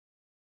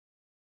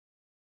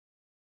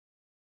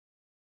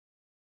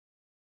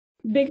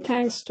big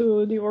thanks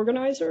to the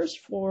organizers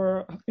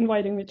for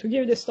inviting me to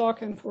give this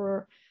talk and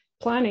for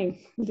planning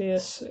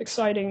this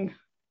exciting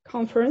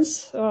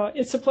conference.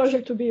 It's a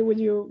pleasure to be with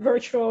you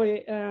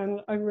virtually,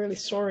 and I'm really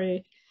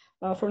sorry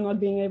for not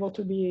being able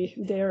to be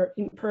there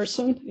in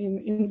person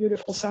in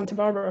beautiful Santa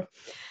Barbara.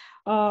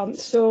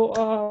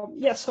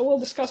 Yes, I will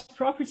discuss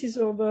properties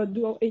of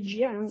dual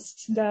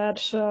AGNs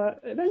that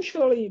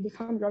eventually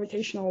become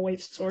gravitational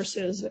wave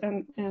sources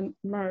and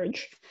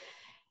merge.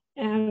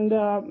 And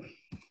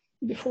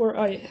before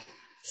I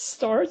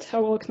start, I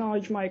will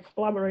acknowledge my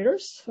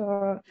collaborators,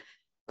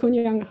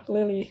 Kunyang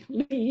Lily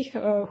Lee,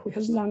 who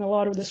has done a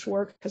lot of this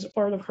work as a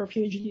part of her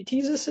PhD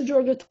thesis at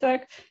Georgia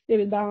Tech,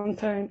 David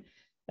Ballantyne,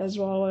 as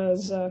well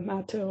as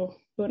Matteo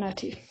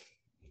Bonetti.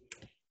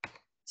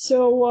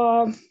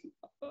 So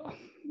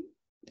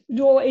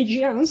dual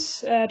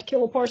AGNs at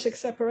kiloparsec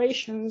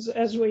separations,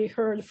 as we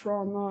heard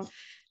from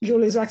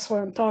Julie's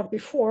excellent talk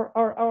before,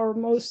 are our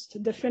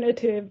most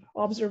definitive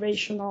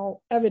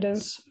observational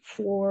evidence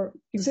for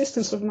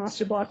existence of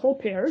massive black hole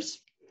pairs,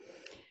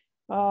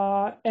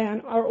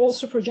 and are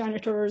also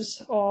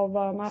progenitors of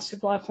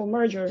massive black hole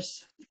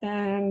mergers.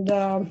 And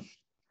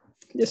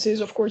this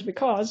is, of course,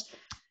 because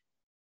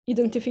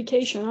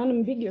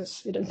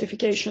unambiguous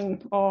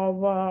identification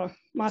of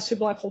massive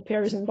black hole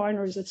pairs and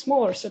binaries at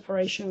smaller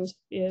separations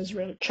is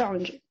really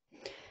challenging.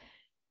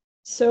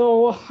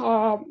 So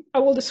I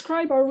will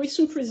describe our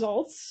recent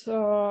results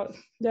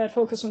that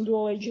focus on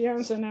dual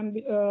AGNs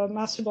and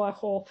massive black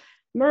hole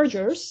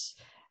mergers,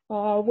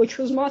 which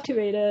was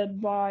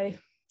motivated by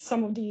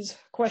some of these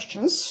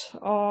questions.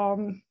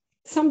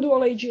 Some dual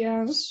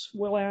AGNs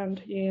will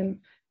end in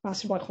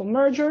massive black hole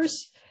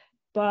mergers,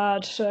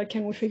 but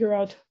can we figure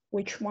out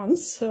which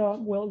ones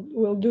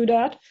will do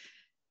that?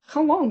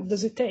 How long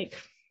does it take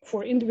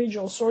for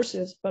individual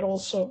sources, but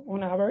also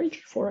on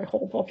average for a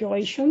whole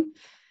population?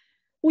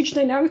 Which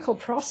dynamical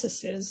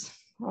processes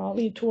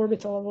lead to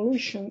orbital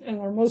evolution and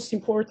are most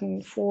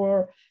important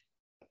for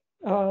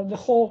the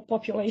whole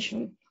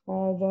population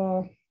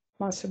of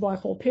massive black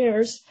hole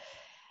pairs?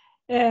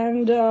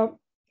 And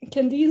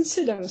can the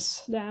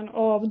incidence then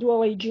of dual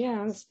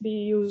AGNs be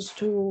used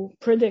to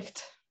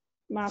predict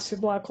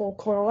massive black hole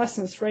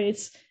coalescence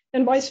rates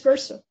and vice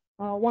versa?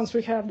 Once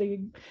we have the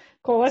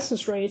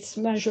coalescence rates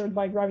measured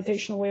by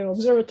gravitational wave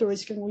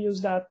observatories, can we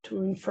use that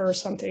to infer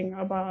something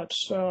about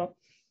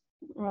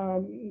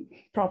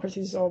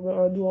properties of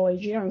dual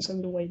AGNs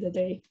and the way that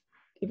they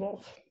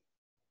evolve?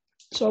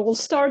 So I will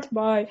start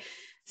by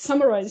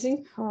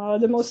summarizing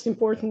the most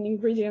important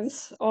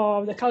ingredients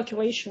of the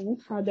calculation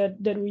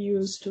that we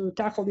use to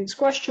tackle these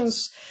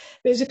questions.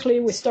 Basically,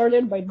 we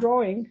started by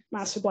drawing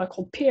massive black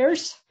hole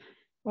pairs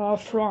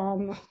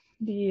from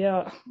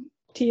the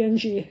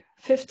TNG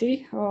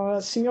 50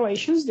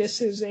 simulations.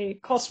 This is a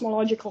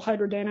cosmological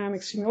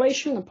hydrodynamic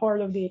simulation, a part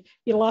of the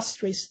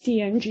illustrious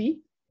TNG,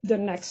 the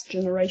next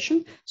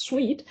generation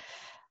suite,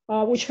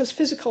 which has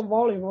physical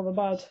volume of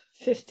about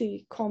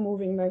 50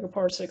 co-moving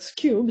megaparsecs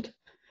cubed.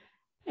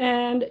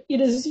 And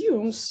it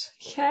assumes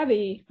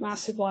heavy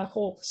massive black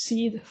hole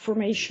seed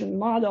formation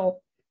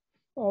model,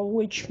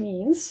 which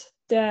means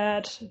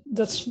that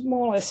the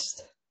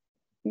smallest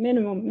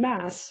minimum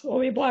mass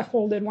of a black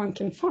hole that one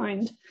can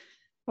find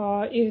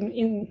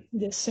in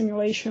this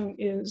simulation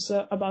is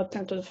about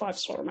 10 to the 5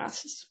 solar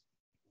masses.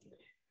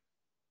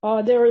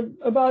 There are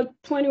about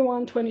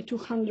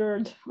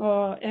 2200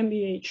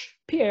 MBH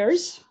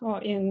pairs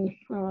in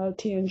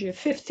TNG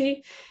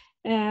 50,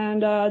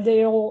 and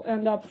they all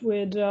end up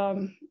with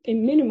a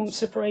minimum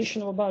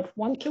separation of about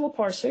 1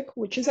 kiloparsec,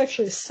 which is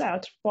actually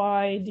set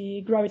by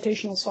the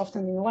gravitational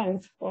softening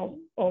length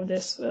of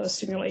this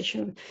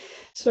simulation.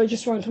 So I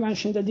just wanted to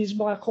mention that these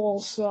black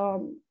holes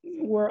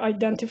were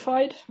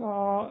identified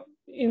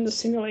in the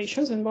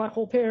simulations and black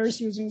hole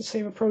pairs using the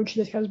same approach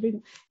that has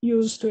been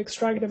used to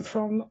extract them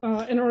from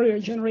an earlier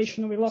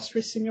generation of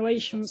illustrious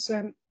simulations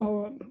and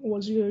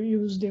was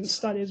used in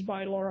studies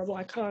by Laura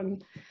Blacka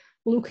and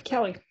Luke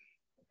Kelly.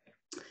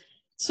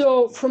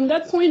 So from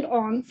that point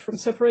on, from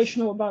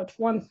separation of about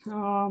 1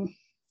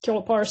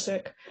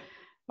 kiloparsec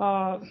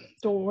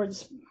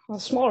towards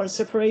smaller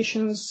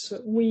separations,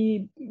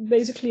 we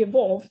basically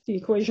evolved the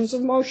equations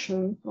of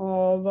motion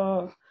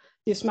of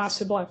these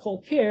massive black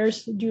hole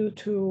pairs due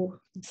to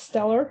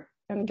stellar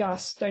and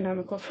gas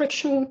dynamical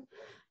friction,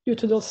 due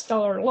to the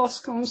stellar loss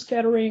cone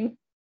scattering,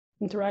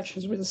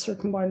 interactions with the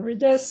circumbinary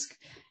disk,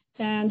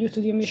 and due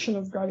to the emission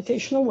of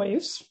gravitational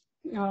waves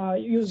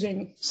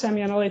using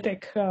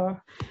semi-analytic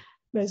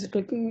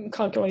basically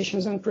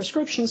calculations and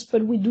prescriptions,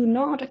 but we do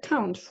not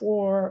account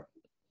for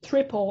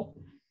triple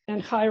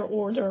and higher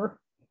order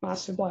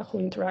massive black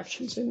hole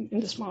interactions in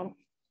this model.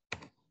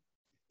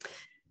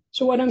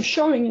 So what I'm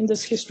showing in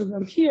this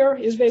histogram here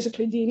is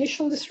basically the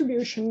initial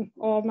distribution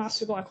of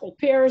massive black hole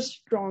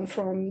pairs drawn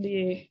from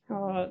the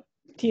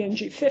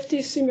TNG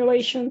 50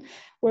 simulation,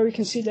 where we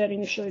can see that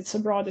initially it's a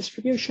broad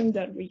distribution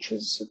that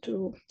reaches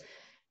to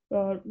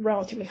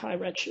relatively high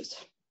redshift.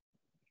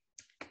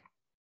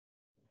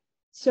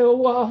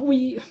 So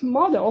we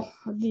model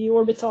the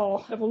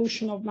orbital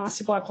evolution of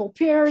massive black hole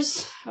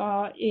pairs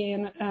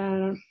in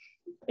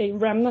a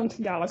remnant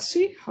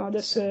galaxy,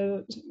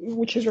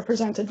 which is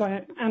represented by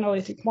an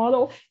analytic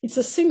model. It's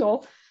a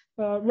single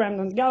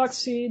remnant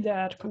galaxy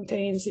that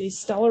contains a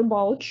stellar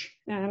bulge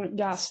and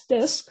gas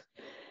disk.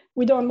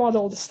 We don't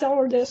model the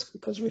stellar disk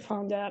because we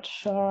found that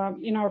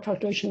in our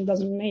calculation it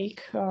doesn't make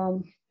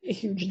a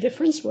huge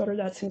difference whether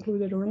that's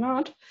included or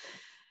not.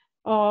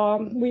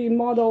 We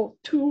model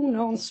two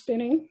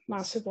non-spinning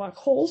massive black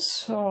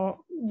holes.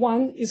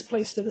 One is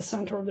placed at the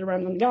center of the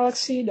remnant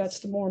galaxy.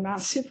 That's the more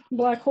massive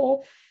black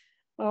hole.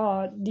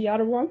 The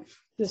other one,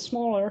 the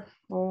smaller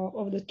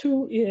of the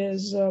two,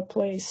 is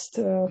placed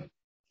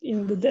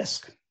in the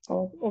disk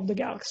of the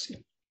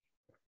galaxy.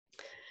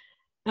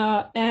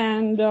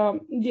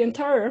 The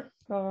entire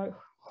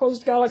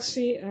host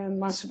galaxy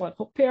and massive black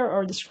hole pair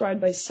are described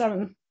by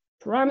 7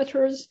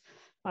 parameters: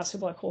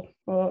 massive black hole,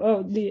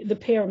 the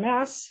pair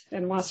mass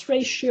and mass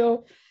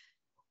ratio,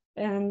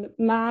 and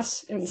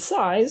mass and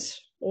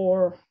size,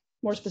 or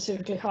more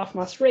specifically, half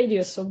mass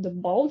radius of the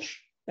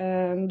bulge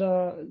and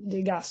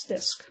the gas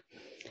disk,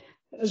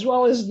 as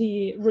well as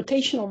the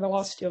rotational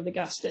velocity of the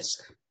gas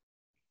disk.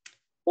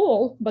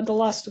 All but the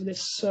last of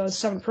these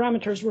 7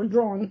 parameters were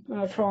drawn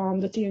from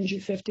the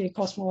TNG50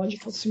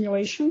 cosmological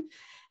simulation.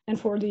 And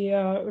for the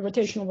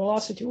rotational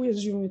velocity, we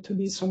assume it to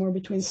be somewhere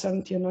between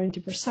 70 and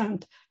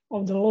 90%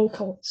 of the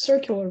local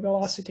circular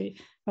velocity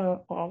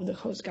of the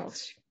host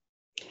galaxy.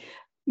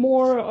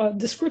 More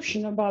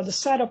description about the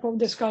setup of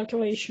this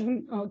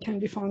calculation can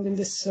be found in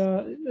this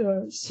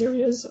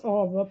series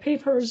of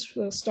papers,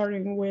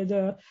 starting with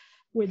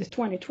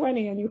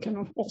 2020, and you can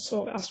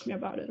also ask me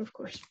about it, of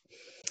course.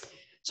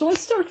 So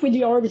let's start with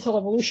the orbital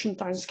evolution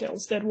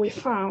timescales that we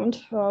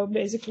found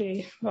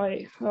basically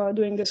by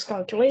doing this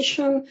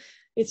calculation.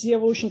 It's the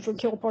evolution from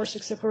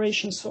kiloparsec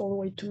separations all the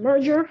way to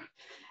merger.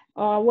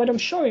 What I'm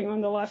showing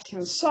on the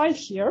left-hand side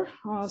here,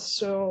 I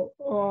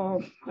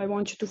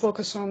want you to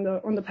focus on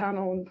the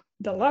panel on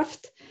the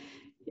left,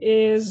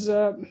 is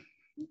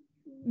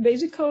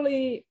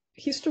basically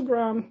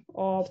histogram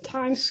of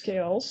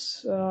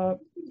timescales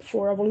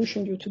for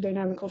evolution due to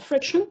dynamical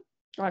friction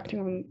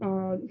acting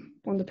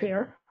on the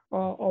pair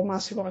of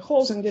massive black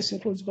holes, and this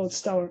includes both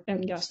stellar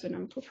and gas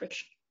dynamical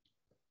friction.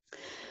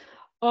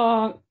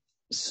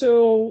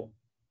 So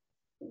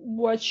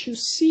what you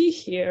see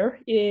here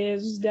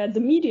is that the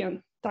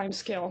median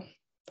timescale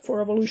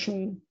for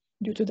evolution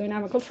due to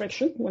dynamical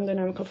friction, when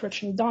dynamical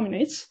friction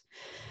dominates,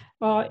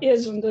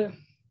 is on the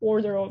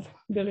order of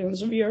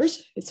billions of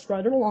years. It's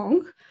rather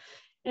long,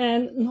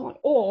 and not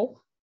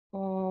all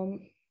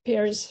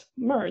pairs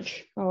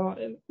merge.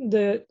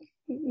 The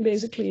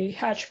basically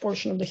hatched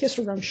portion of the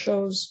histogram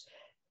shows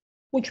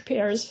which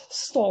pairs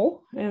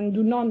stall and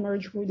do not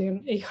merge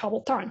within a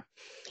Hubble time.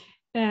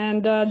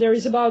 And there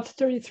is about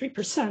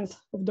 33%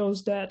 of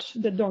those that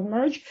don't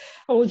merge.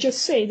 I will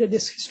just say that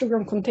this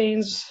histogram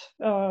contains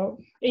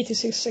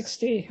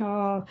 8660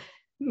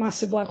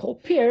 massive black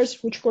hole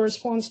pairs, which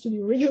corresponds to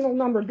the original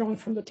number drawn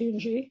from the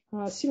TNG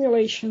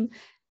simulation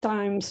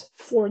times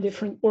 4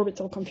 different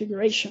orbital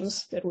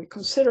configurations that we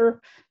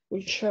consider,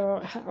 which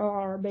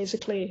are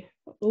basically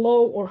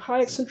low or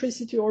high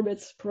eccentricity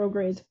orbits,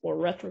 prograde or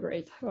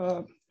retrograde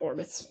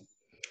orbits.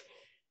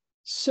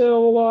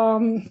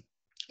 So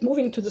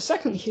moving to the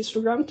second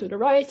histogram to the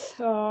right,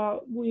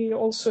 we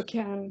also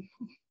can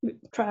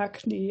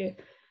track the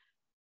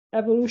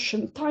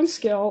evolution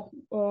timescale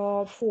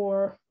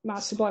for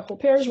massive black hole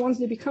pairs once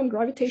they become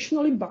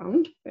gravitationally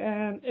bound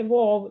and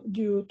evolve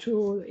due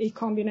to a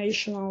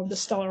combination of the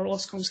stellar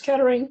Loscombe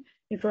scattering,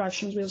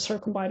 interactions with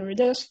circumbinary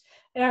disk,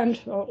 and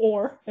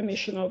or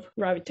emission of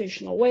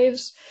gravitational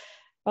waves.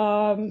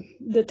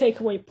 The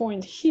takeaway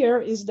point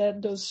here is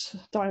that those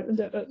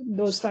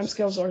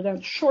timescales are then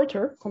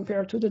shorter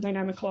compared to the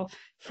dynamical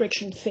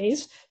friction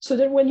phase, so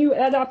that when you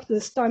add up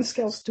these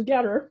timescales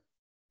together,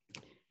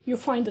 you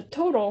find the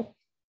total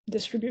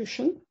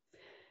distribution,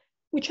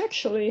 which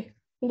actually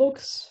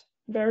looks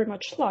very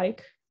much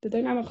like the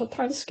dynamical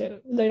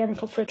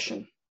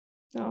friction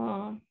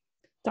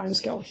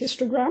timescale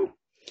histogram,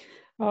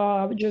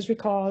 just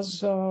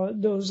because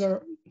those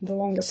are the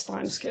longest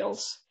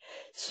timescales.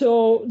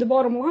 So the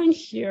bottom line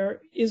here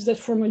is that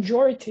for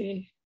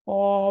majority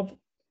of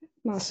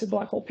massive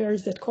black hole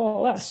pairs that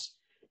coalesce,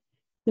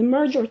 the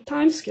merger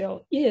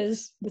timescale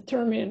is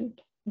determined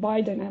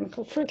by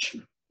dynamical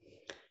friction,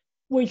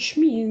 which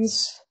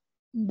means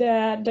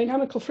that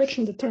dynamical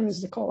friction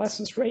determines the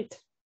coalescence rate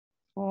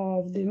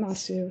of the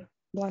massive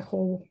black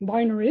hole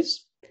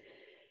binaries.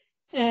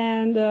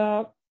 And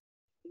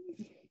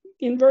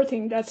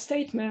inverting that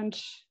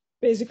statement,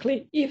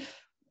 basically, if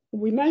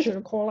we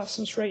measure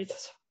coalescence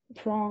rates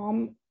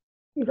from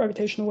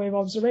gravitational wave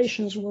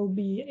observations, we'll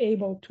be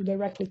able to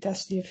directly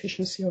test the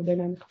efficiency of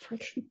dynamical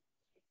friction.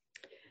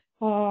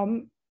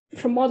 From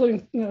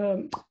modeling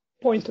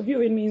point of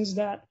view, it means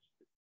that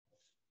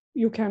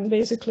you can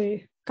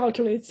basically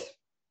calculate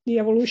the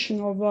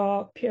evolution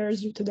of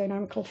pairs due to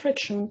dynamical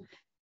friction,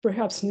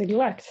 perhaps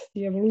neglect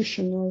the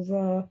evolution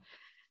of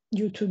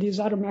due to these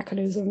other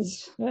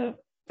mechanisms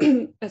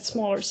at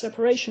smaller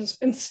separations,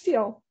 and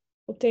still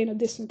obtain a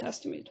distant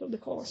estimate of the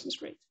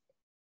coalescence rate.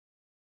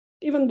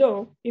 Even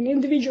though in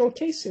individual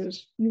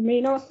cases, you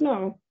may not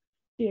know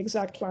the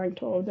exact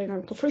length of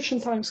dynamical friction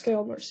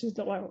timescale versus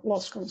the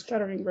loss cone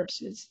scattering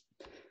versus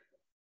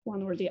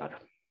one or the other.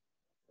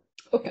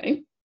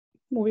 Okay,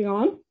 moving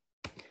on.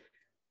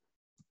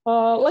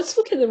 Let's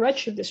look at the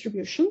redshift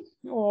distribution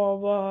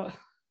of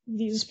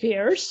these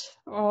pairs,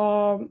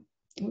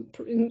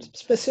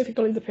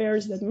 specifically the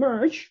pairs that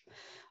merge.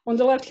 On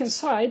the left-hand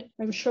side,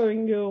 I'm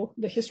showing you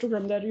the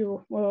histogram that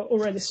you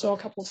already saw a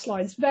couple of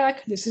slides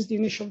back. This is the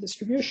initial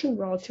distribution,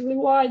 relatively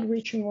wide,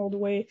 reaching all the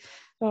way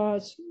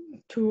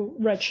to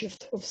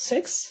redshift of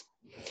 6.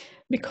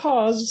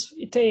 Because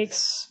it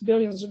takes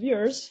billions of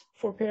years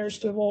for pairs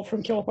to evolve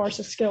from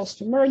kiloparsec scales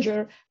to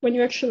merger, when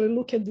you actually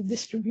look at the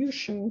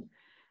distribution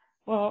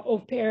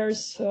of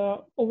pairs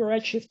over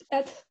redshift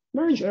at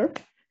merger,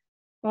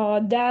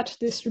 that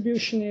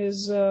distribution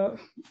is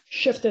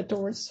shifted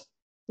towards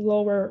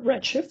lower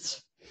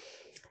redshifts.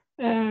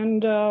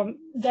 And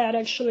that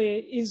actually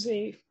is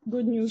a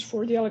good news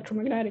for the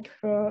electromagnetic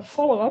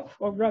follow-up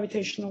of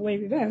gravitational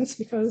wave events,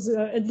 because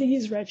at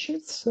these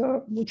redshifts,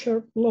 which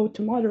are low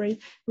to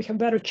moderate, we have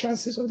better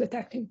chances of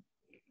detecting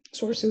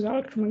sources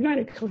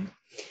electromagnetically.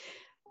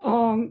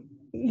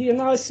 The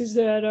analysis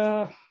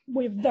that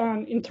we've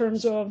done in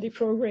terms of the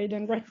prograde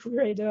and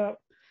retrograde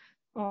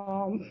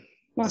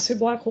massive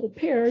black hole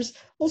pairs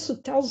also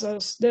tells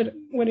us that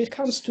when it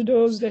comes to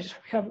those that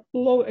have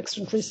low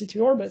eccentricity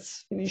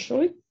orbits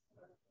initially,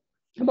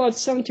 about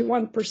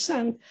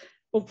 71%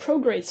 of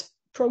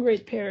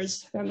prograde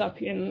pairs end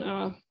up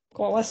in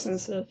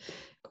coalescence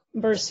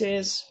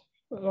versus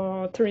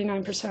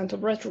 39%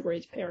 of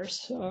retrograde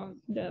pairs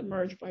that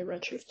merge by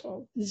redshift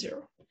of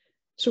 0.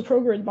 So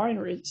prograde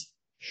binaries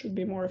should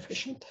be more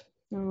efficient,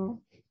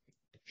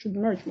 should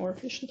merge more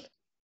efficiently.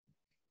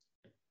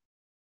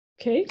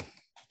 Okay.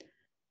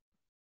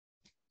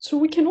 So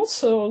we can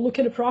also look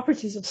at the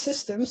properties of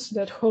systems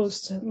that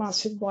host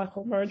massive black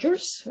hole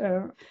mergers.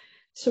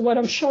 So what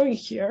I'm showing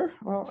here,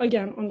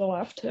 again on the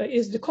left,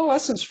 is the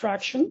coalescence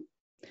fraction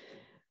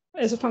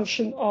as a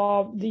function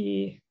of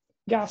the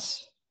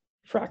gas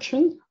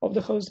fraction of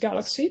the host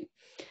galaxy,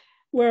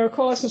 where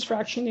coalescence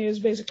fraction is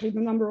basically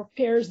the number of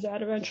pairs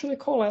that eventually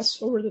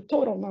coalesce over the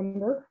total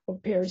number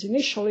of pairs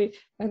initially,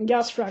 and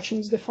gas fraction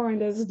is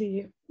defined as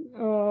the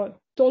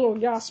total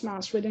gas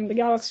mass within the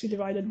galaxy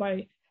divided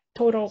by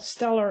total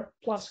stellar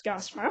plus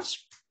gas mass.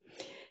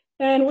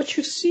 And what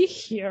you see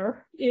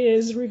here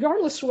is,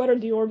 regardless of whether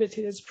the orbit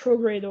is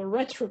prograde or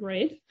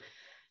retrograde,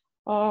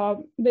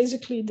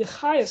 basically the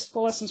highest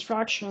coalescence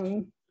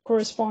fraction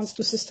corresponds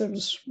to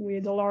systems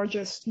with the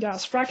largest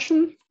gas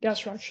fraction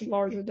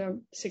larger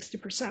than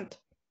 60%.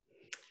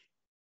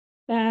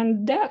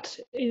 And that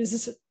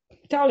is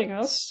telling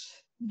us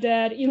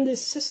that in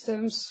these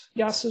systems,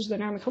 gaseous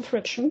dynamical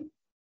friction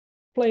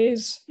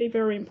plays a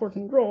very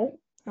important role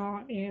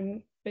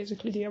in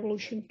basically the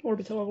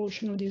orbital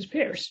evolution of these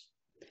pairs.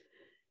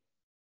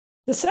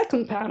 The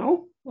second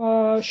panel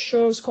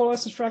shows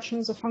coalescence fraction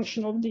as a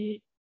function of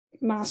the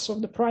mass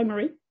of the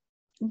primary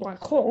black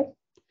hole.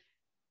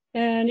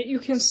 And you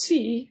can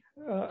see,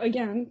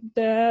 again,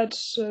 that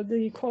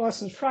the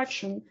coalescence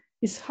fraction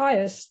is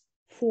highest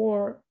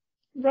for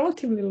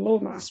relatively low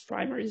mass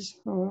primaries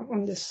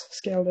on this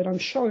scale that I'm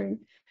showing.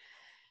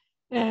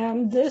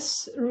 And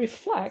this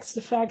reflects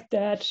the fact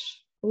that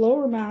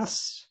lower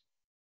mass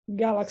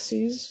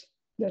galaxies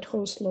that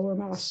host lower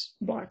mass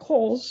black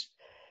holes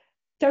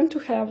tend to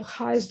have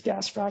highest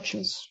gas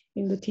fractions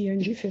in the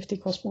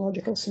TNG50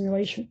 cosmological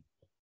simulation.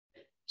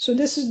 So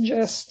this is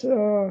just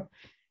a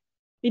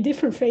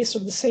different face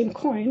of the same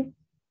coin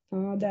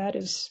that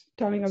is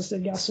telling us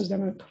that gaseous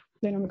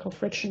dynamical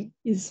friction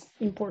is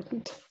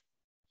important.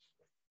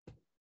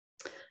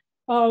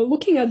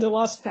 Looking at the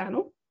last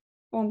panel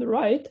on the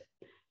right,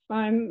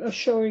 I'm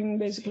showing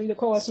basically the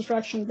coalescence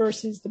fraction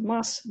versus the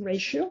mass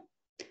ratio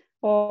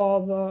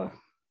of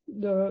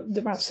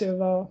the massive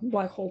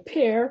black hole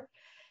pair.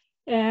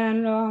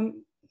 And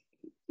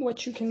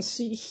what you can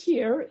see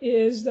here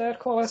is that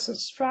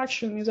coalescence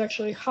fraction is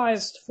actually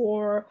highest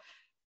for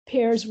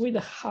pairs with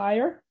a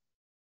higher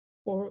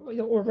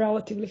or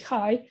relatively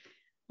high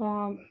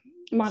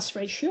mass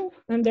ratio,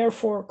 and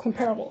therefore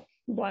comparable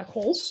black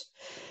holes,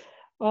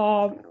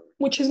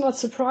 which is not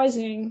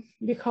surprising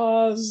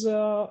because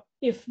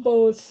if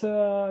both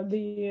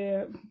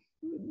the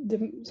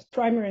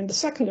primary and the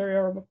secondary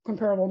are of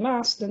comparable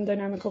mass, then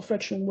dynamical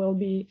friction will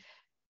be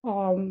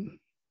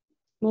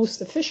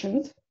most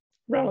efficient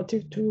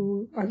relative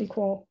to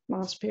unequal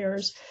mass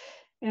pairs.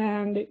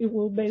 And it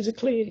will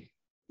basically,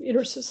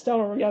 either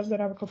stellar or gas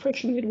dynamical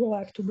friction, it will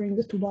act to bring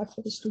the two black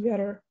holes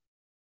together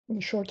on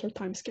a shorter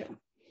time scale.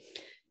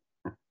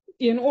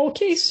 In all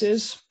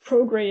cases,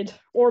 prograde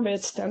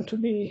orbits tend to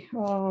be,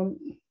 or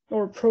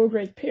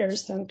prograde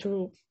pairs tend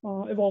to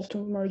evolve to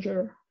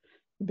merger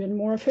a bit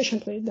more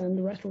efficiently than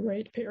the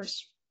retrograde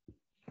pairs.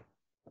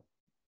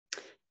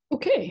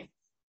 Okay,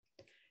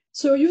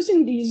 so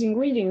using these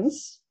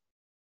ingredients,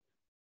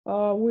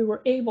 we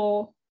were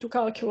able to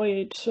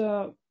calculate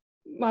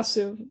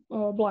massive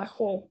black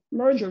hole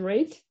merger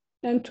rate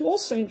and to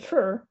also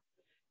infer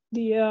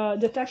the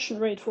detection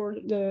rate for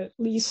the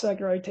LISA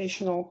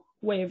gravitational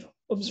wave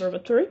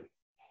observatory.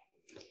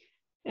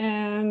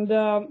 And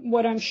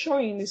what I'm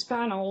showing in these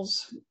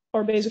panels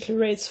are basically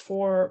rates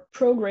for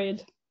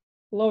prograde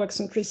low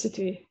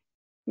eccentricity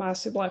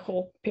massive black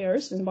hole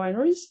pairs and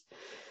binaries.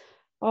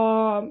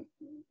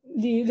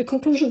 The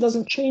conclusion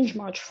doesn't change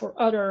much for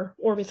other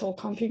orbital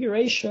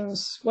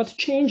configurations. What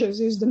changes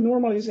is the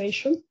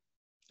normalization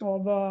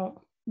of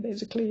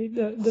basically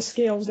the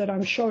scales that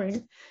I'm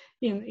showing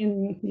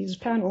in these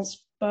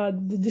panels, but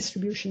the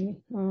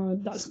distribution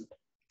doesn't.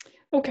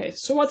 Okay,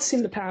 so what's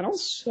in the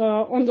panels?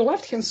 On the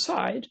left-hand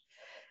side,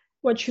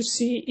 what you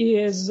see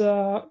is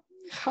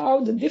how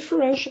the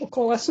differential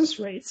coalescence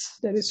rates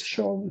that is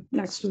shown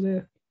next to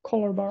the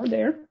color bar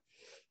there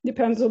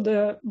depends on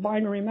the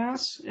binary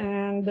mass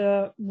and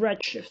the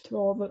redshift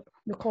of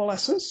the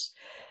coalescence.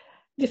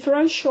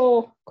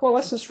 Differential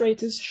coalescence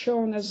rate is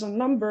shown as a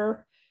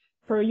number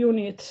per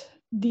unit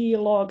d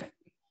log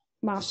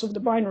mass of the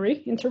binary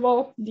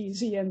interval,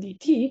 dz and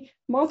dt,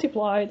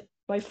 multiplied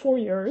by 4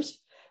 years,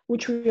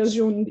 which we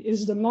assume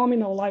is the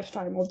nominal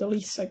lifetime of the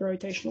LISA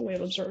gravitational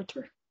wave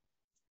observatory.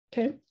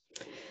 Okay,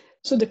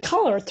 so the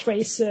color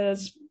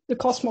traces the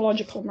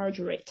cosmological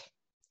merger rate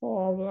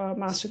of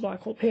massive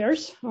black hole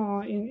pairs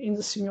in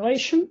the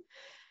simulation.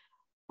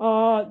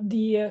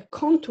 The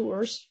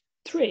contours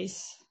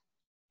trace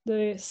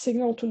the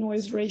signal to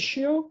noise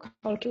ratio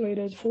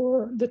calculated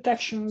for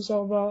detections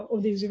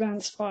of these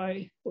events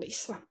by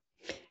LISA.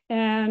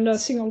 And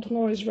signal to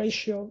noise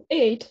ratio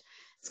 8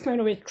 is kind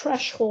of a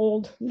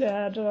threshold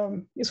that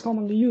is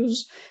commonly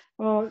used.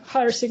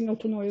 Higher signal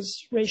to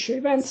noise ratio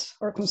events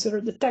are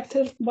considered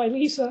detected by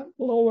LISA.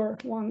 Lower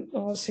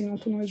signal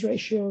to noise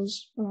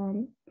ratios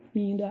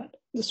mean that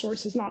the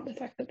source is not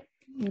detected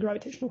in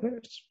gravitational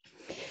waves.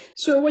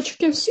 So what you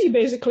can see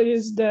basically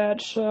is that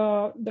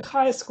the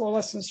highest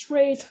coalescence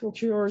rate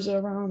occurs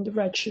around the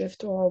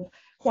redshift of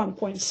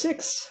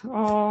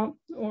 1.6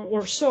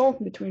 or so,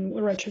 between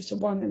redshifts of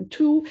 1 and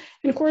 2,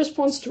 and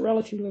corresponds to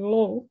relatively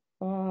low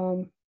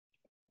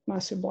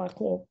massive black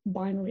hole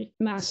binary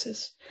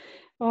masses.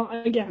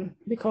 Again,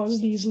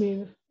 because these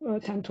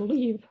tend to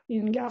live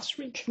in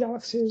gas-rich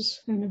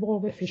galaxies and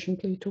evolve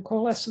efficiently to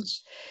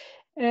coalescence.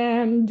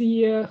 And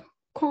the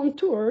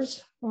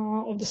contours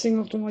of the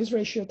signal-to-noise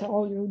ratio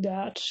tell you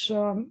that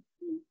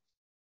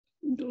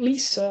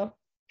LISA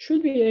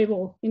should be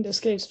able, in this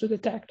case, to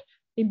detect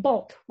a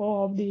bulk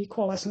of the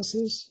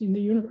coalescences in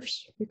the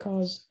universe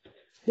because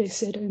they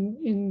sit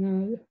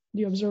in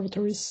the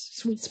observatory's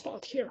sweet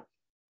spot here.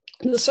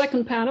 The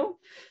second panel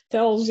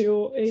tells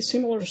you a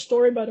similar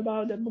story, but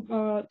about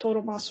the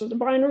total mass of the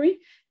binary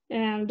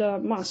and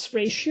mass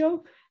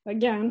ratio.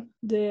 Again,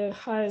 the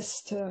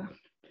highest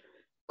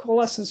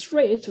coalescence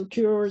rate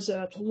occurs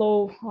at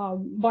low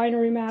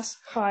binary mass,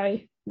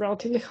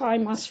 relatively high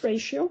mass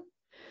ratio.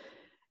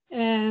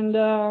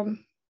 And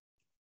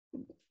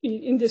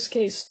in this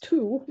case,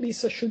 too,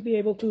 LISA should be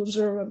able to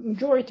observe a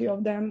majority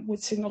of them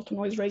with signal to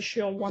noise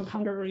ratio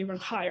 100 or even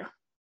higher.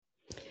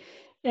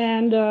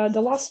 And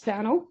the last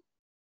panel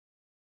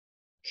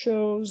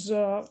shows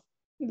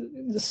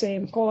the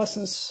same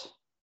coalescence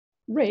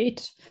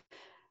rate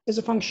as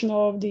a function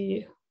of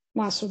the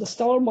mass of the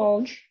stellar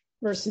bulge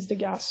versus the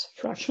gas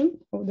fraction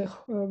of the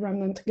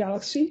remnant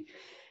galaxy.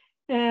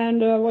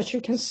 And what you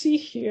can see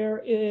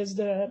here is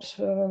that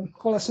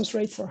coalescence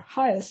rates are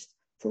highest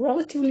for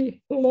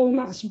relatively low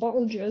mass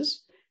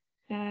bulges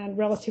and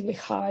relatively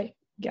high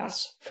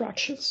gas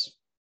fractions.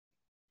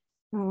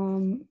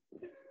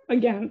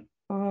 Again,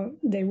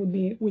 they would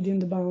be within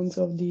the bounds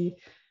of the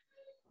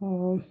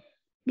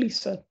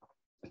LISA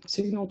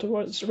signal to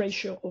noise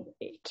ratio of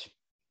 8.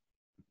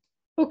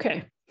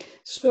 Okay,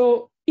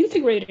 so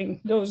integrating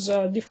those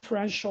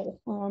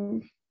differential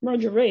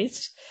merger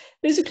rates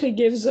basically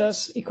gives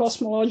us a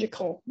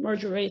cosmological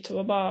merger rate of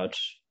about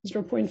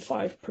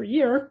 0.5 per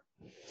year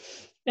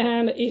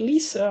and a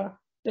LISA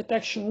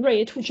detection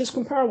rate, which is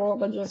comparable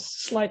but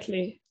just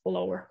slightly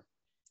lower,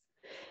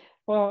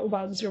 well,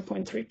 about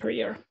 0.3 per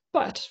year.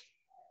 But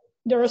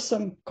there are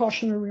some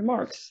cautionary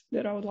remarks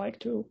that I would like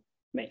to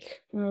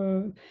make.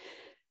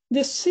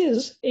 This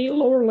is a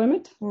lower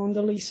limit on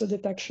the LISA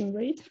detection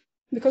rate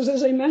because,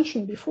 as I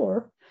mentioned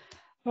before,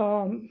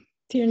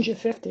 TNG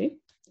 50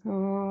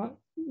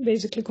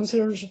 basically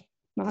considers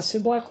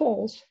massive black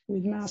holes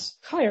with mass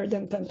higher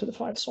than 10 to the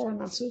 5 solar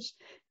masses.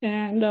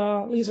 And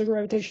LISA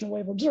Gravitational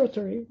Wave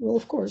Observatory will,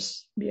 of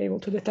course, be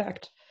able to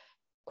detect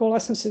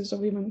coalescences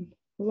of even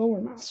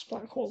lower mass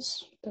black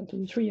holes, 10 to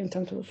the 3 and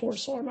 10 to the 4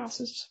 solar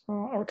masses.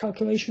 Our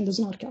calculation does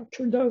not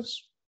capture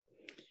those.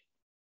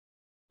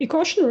 The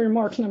cautionary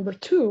remark number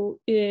 2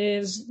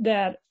 is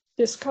that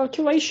this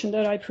calculation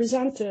that I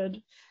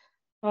presented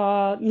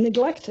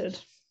neglected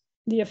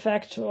the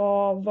effect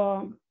of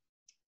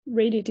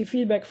radiative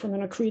feedback from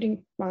an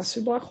accreting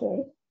massive black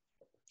hole,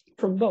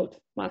 from both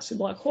massive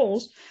black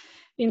holes,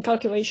 in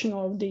calculation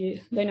of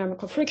the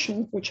dynamical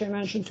friction, which I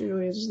mentioned to you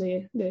is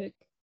the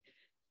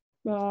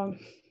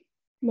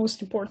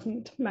most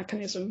important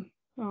mechanism,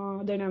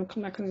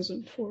 dynamical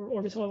mechanism for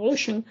orbital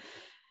evolution.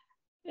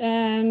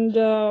 And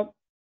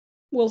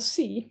we'll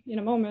see in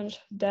a moment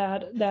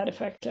that that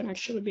effect can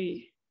actually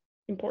be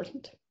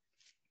important.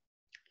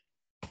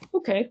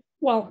 Okay,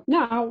 well,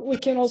 now we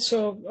can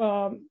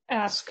also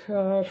ask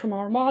from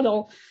our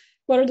model,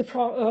 what are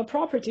the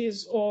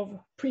properties of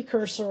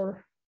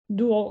precursor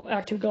dual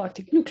active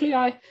galactic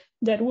nuclei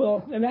that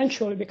will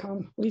eventually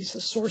become LISA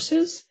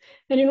sources?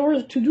 And in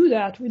order to do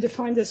that, we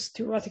define this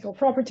theoretical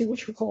property,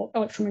 which we call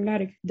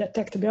electromagnetic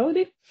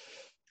detectability,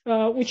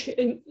 which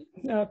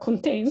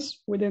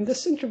contains within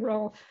this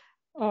integral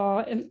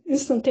an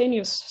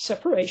instantaneous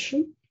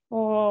separation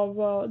of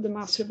the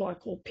massive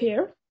black hole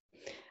pair.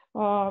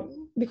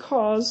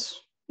 Because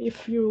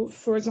if you,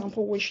 for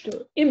example, wish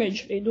to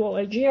image a dual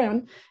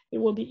AGN, it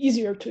will be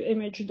easier to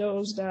image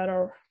those that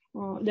are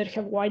that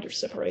have wider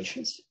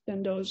separations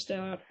than those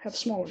that have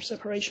smaller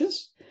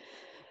separations.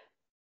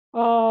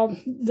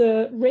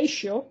 The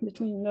ratio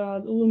between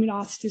the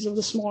luminosities of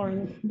the smaller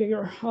and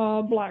bigger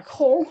black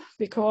hole,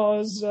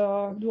 because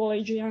dual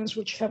AGNs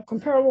which have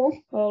comparable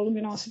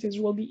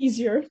luminosities will be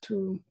easier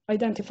to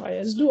identify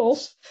as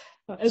duals,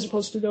 as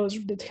opposed to those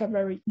that have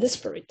very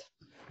disparate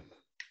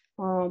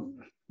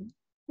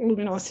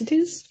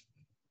luminosities.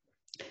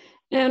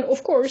 And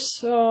of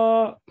course,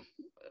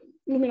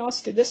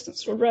 luminosity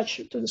distance or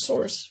redshift to the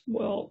source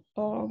will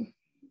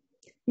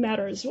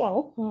matter as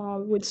well,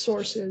 with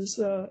sources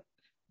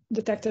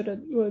detected at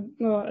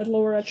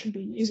lower redshift should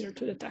be easier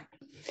to detect.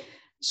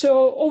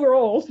 So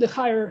overall, the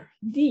higher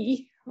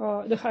D,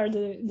 the higher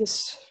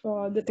this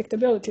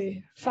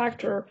detectability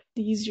factor,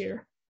 the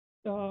easier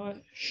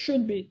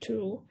should be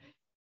to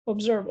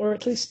observe or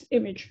at least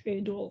image a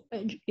dual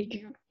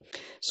AGN.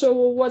 So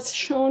what's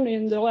shown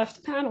in the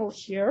left panel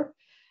here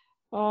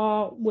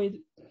with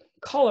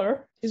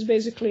color is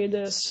basically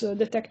this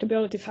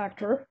detectability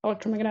factor,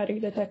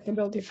 electromagnetic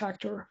detectability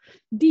factor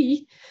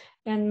D,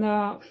 and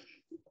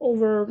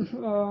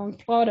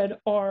plotted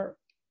are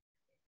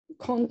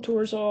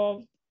contours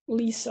of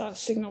LISA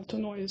signal to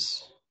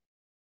noise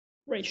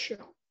ratio.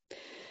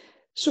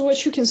 So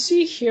what you can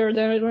see here,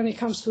 that when it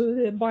comes to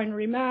the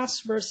binary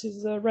mass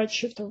versus the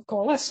redshift of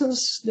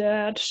coalescence,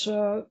 that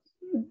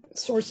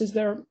sources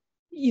that are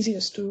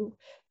easiest to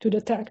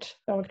detect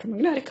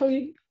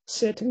electromagnetically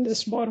sit in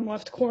this bottom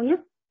left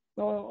corner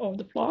of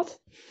the plot,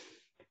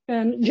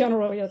 and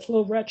generally at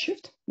low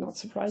redshift, not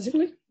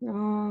surprisingly.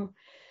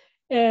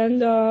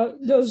 And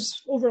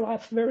those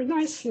overlap very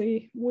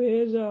nicely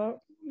with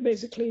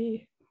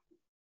basically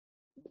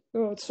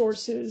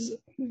sources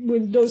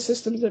with those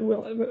systems that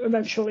will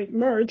eventually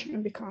merge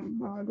and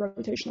become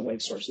gravitational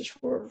wave sources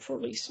for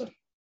LISA.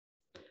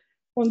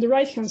 On the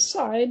right-hand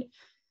side,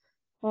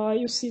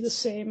 you see the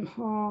same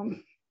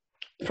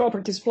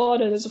properties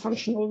plotted as a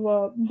function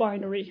of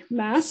binary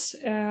mass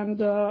and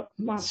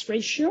mass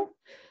ratio.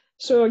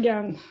 So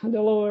again,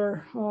 the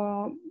lower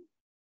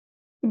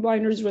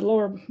binaries with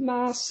lower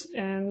mass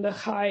and the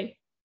high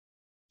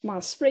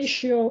mass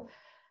ratio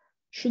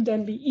should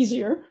then be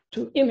easier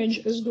to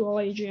image as dual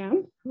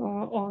AGN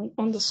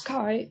on the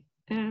sky,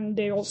 and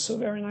they also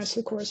very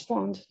nicely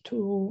correspond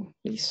to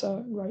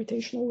LISA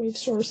gravitational wave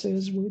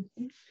sources with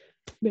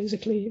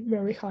basically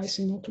very high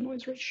signal to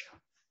noise ratio.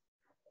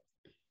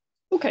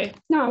 Okay,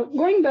 now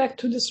going back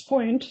to this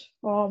point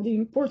of the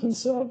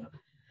importance of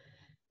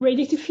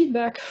radiative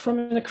feedback from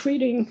an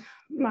accreting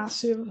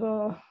massive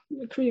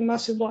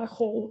black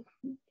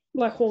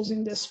holes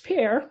in this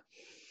pair,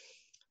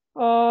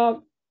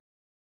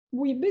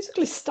 we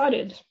basically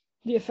studied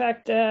the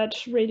effect that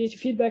radiative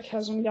feedback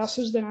has on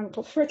gaseous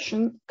dynamical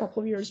friction a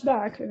couple of years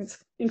back, and it's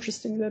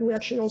interesting that we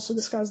actually also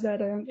discussed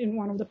that in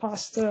one of the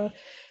past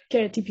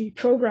KITP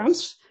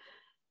programs.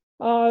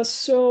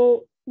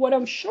 So what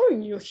I'm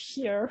showing you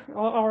here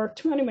are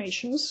two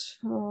animations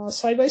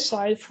side by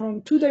side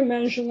from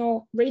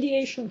two-dimensional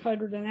radiation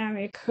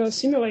hydrodynamic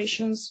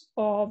simulations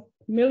of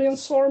million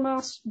solar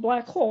mass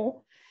black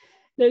hole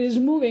that is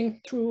moving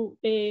through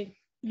a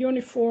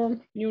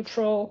uniform,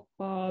 neutral,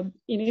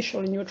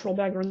 initially neutral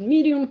background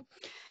medium.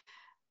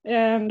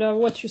 And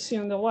what you see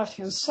on the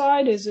left-hand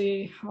side is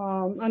a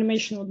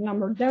animation of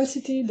number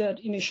density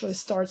that initially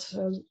starts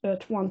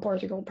at 1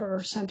 particle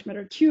per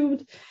centimeter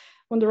cubed.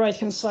 On the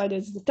right-hand side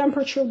is the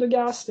temperature of the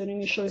gas that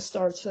initially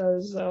starts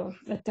as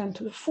at 10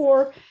 to the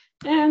 4.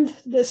 And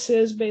this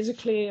is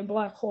basically a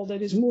black hole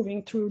that is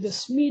moving through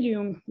this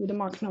medium with a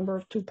Mach number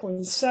of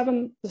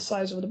 2.7. The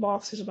size of the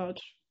box is about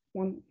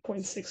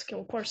 1.6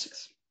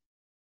 kiloparsecs.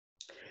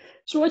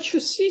 So what you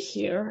see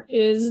here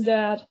is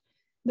that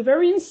the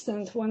very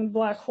instant when the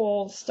black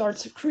hole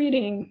starts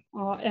accreting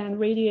and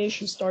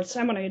radiation starts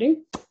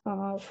emanating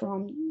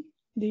from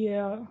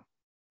the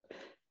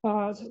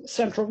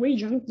central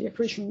region, the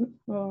accretion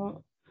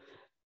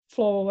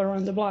flow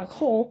around the black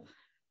hole,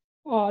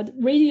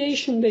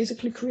 radiation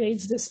basically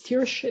creates this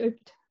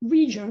tear-shaped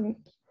region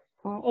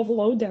of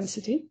low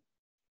density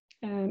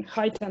and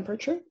high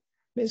temperature,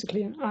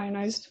 basically an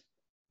ionized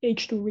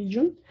H2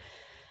 region.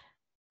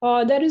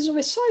 that is of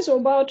a size of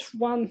about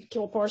 1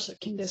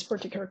 kiloparsec in this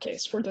particular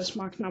case for this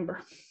Mach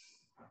number.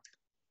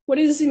 What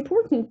is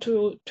important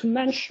to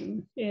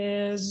mention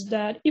is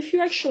that if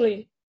you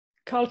actually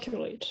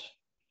calculate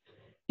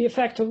the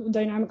effect of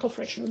dynamical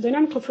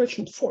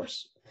friction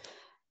force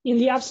in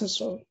the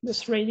absence of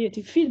this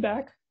radiative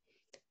feedback,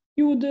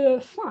 you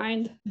would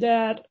find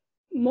that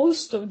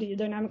most of the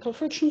dynamical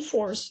friction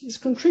force is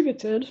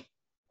contributed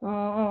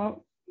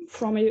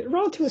from a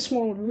relatively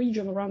small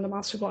region around the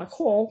massive black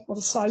hole of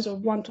the size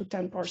of 1 to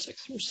 10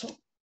 parsecs or so.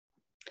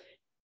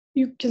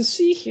 You can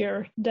see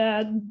here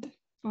that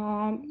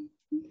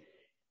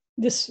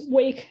this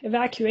wake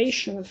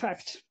evacuation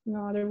effect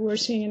that we're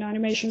seeing in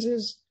animations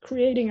is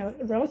creating a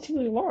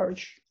relatively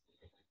large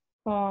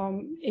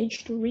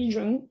H2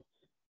 region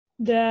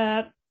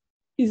that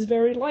is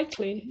very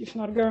likely, if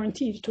not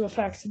guaranteed, to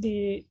affect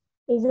the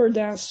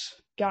overdense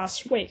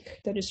gas wake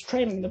that is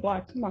trailing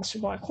the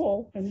massive black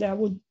hole, and that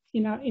would,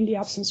 in the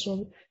absence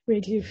of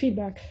radiative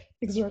feedback,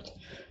 exert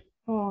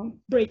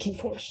braking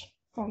force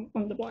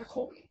on the black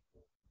hole.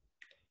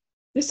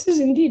 This is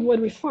indeed what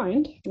we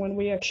find when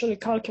we actually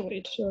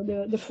calculate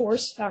the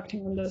force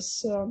acting on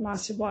this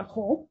massive black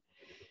hole.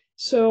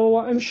 So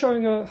I'm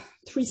showing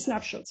 3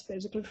 snapshots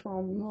basically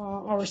from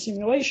our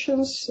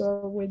simulations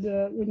with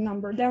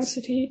number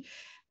density.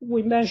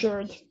 We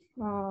measured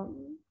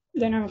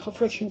dynamical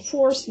friction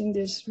force in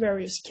these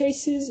various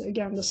cases.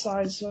 Again, the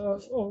size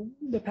of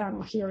the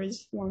panel here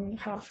is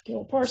 1.5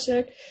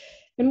 kiloparsec.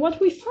 And what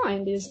we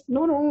find is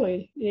not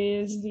only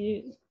is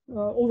the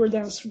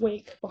overdense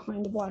wake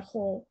behind the black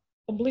hole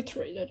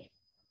obliterated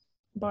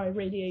by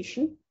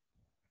radiation,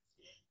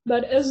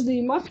 but as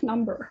the Mach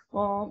number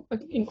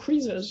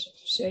increases,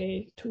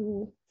 say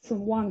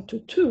from 1 to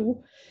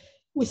 2,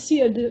 we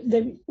see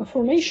the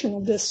formation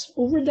of this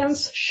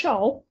overdense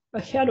shell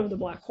ahead of the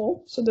black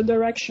hole. So the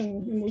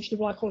direction in which the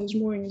black hole is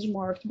moving is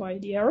marked by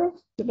the arrow.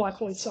 The black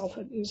hole itself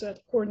is at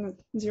coordinate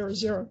 0,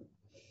 0.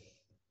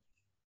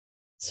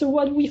 So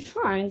what we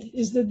find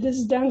is that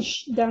this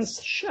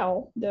dense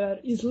shell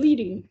that is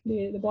leading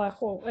the black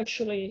hole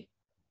actually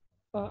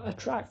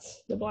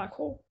attracts the black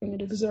hole, and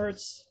it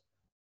exerts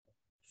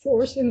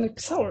force and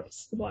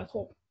accelerates the black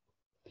hole.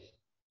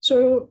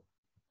 So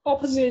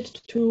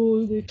opposite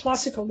to the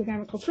classical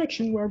dynamical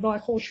friction, where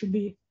black hole should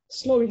be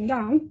slowing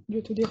down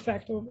due to the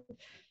effect of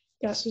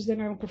gaseous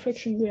dynamical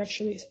friction, we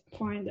actually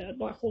find that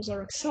black holes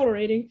are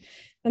accelerating,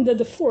 and that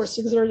the force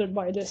exerted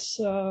by this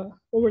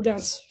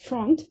overdense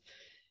front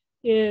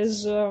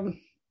is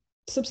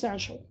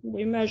substantial.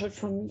 We measured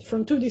from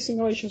 2D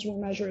simulations, we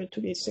measure it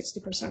to be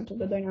 60% of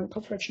the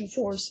dynamical friction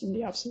force in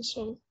the absence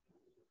of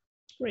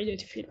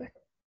radiative feedback.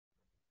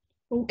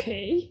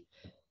 Okay,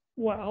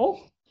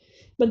 well,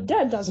 but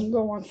that doesn't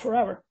go on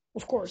forever,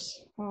 of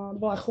course. The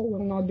black hole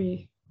will not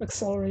be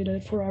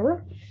accelerated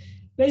forever.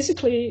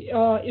 Basically,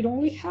 it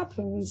only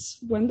happens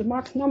when the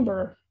Mach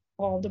number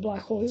of the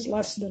black hole is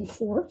less than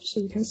 4. So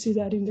you can see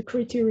that in the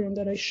criterion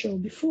that I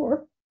showed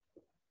before.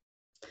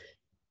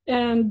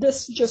 And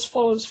this just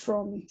follows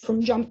from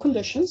jump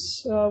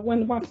conditions. When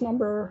the Mach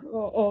number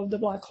of the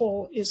black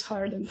hole is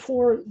higher than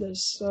 4,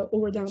 this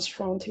overdense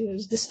front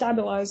is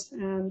destabilized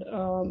and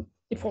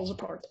it falls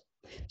apart.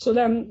 So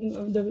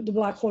then the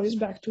black hole is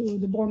back to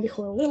the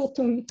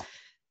Bondi-Hoyle-Littleton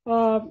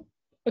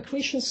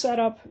accretion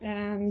setup,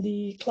 and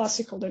the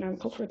classical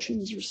dynamical friction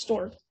is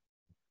restored.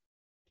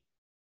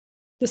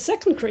 The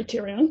second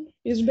criterion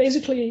is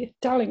basically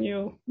telling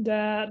you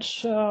that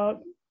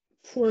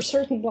for a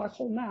certain black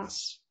hole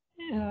mass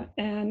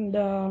and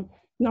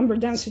number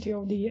density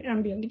of the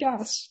ambient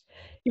gas,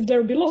 if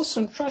they're below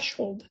some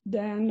threshold,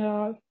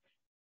 then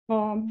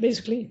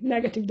basically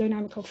negative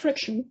dynamical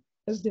friction,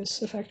 as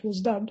this effect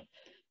was dubbed,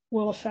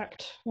 will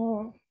affect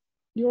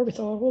the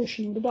orbital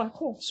evolution of the black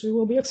hole, so it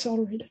will be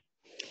accelerated.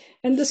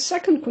 And the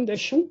second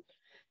condition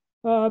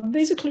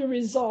basically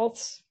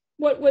results,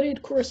 what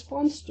it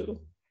corresponds to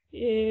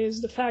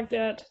is the fact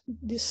that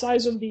the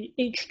size of the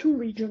H2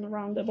 region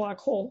around the black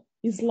hole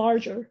is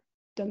larger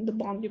than the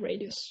Bondi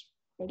radius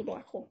of the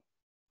black hole,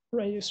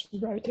 radius of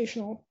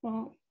gravitational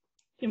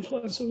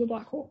influence of the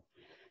black hole.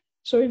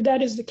 So if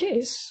that is the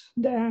case,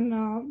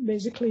 then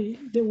basically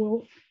there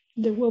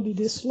will be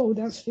this low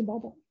density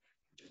bubble.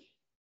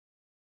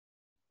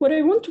 What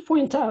I want to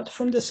point out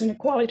from this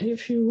inequality,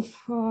 if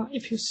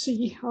you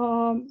see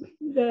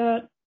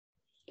that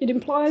it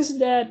implies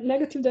that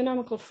negative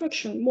dynamical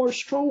friction more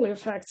strongly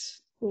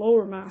affects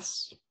lower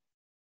mass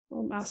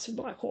or massive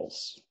black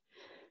holes,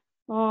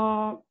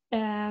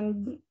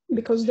 and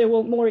because they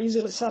will more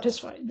easily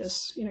satisfy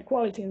this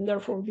inequality and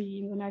therefore be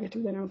in the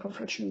negative dynamical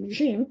friction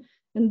regime,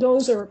 and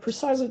those are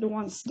precisely the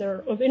ones that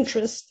are of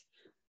interest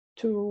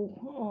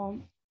to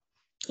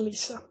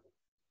LISA.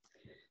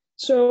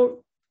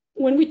 So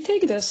when we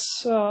take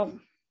this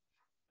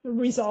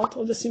result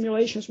of the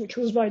simulations, which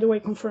was, by the way,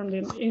 confirmed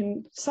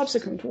in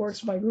subsequent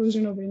works by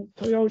Gruzinov and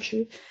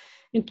Toyoichi,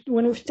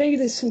 when we take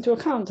this into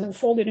account and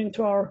fold it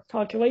into our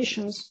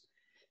calculations,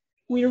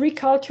 we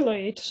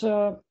recalculate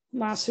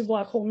massive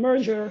black hole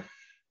merger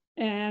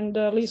and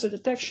LISA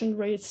detection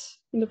rates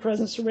in the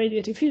presence of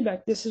radiative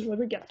feedback. This is what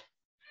we get.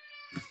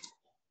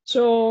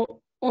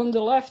 So on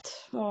the left,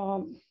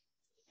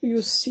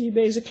 you see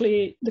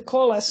basically the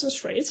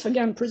coalescence rates,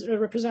 again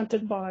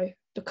represented by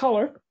the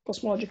color,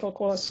 cosmological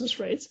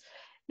coalescence rates,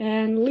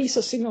 and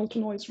LISA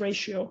signal-to-noise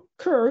ratio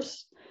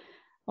curves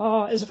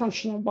as a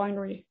function of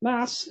binary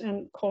mass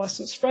and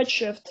coalescence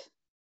redshift.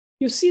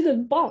 You see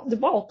that the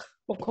bulk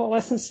of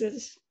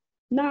coalescences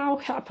now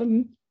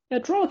happen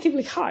at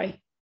relatively high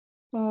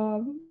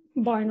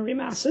binary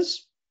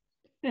masses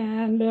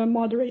and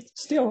moderate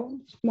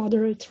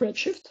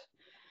redshift,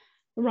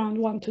 around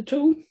 1 to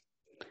 2.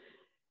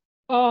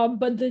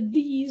 But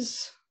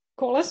these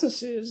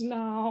coalescences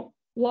now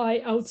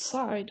lie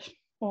outside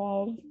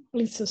of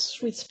LISA's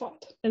sweet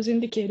spot, as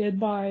indicated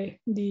by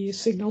the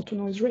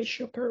signal-to-noise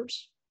ratio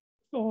curves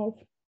of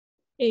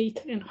 8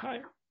 and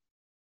higher.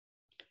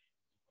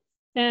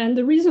 And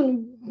the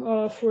reason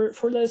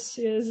for this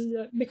is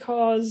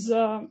because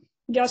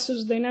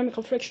gaseous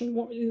dynamical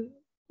friction,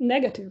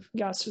 negative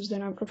gaseous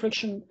dynamical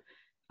friction,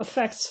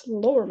 affects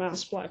lower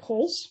mass black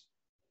holes.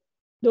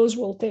 Those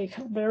will take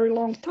a very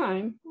long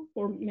time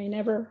or may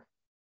never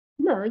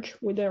merge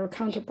with their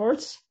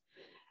counterparts.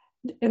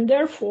 And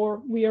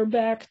therefore, we are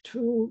back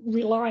to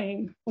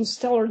relying on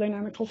stellar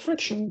dynamical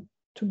friction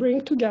to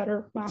bring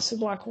together massive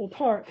black hole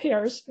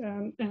pairs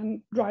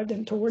and drive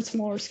them towards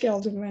smaller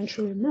scales and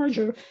eventually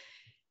merger.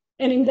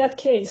 And in that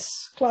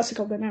case,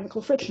 classical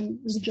dynamical friction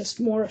is just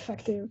more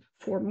effective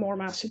for more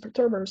massive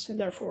perturbers and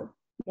therefore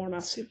more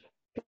massive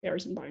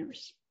pairs and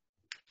binaries.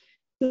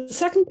 The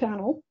second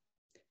panel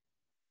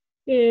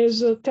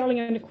is telling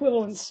an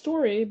equivalent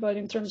story, but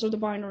in terms of the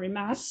binary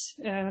mass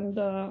and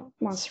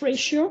mass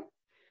ratio.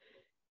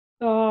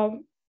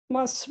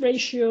 Mass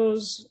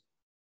ratios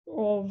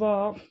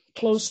of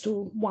close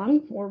to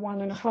 1 or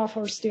 1.5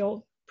 are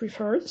still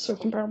preferred. So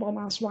comparable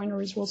mass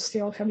binaries will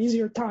still have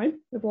easier time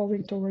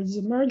evolving towards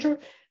the merger,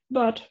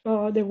 but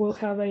they will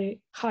have a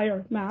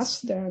higher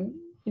mass than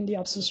in the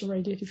absence of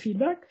radiative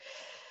feedback.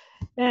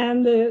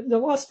 And the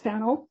last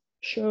panel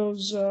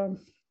shows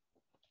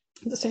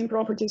the same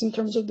properties in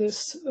terms of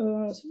this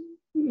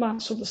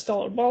mass of the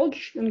stellar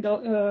bulge and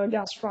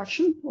gas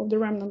fraction of the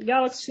remnant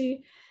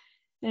galaxy.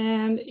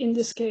 And in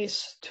this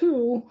case,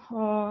 too,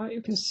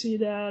 you can see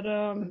that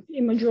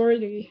in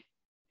majority,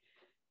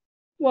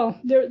 well,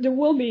 there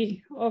will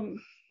be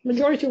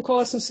majority of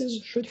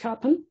coalescences should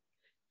happen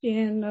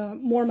in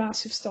more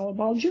massive stellar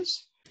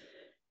bulges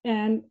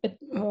and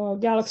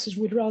galaxies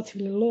with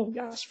relatively low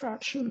gas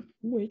fraction,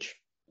 which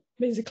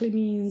basically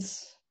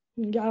means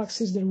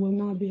galaxies that will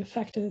not be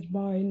affected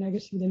by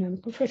negative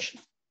dynamical friction.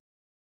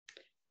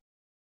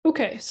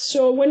 Okay,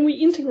 so when we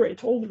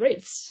integrate all the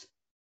rates,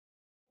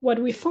 what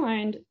we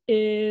find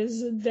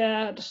is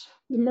that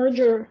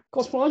the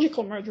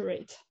cosmological merger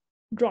rate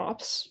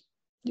drops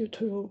due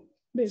to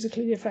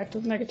basically the effect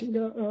of negative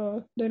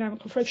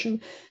dynamical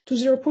friction to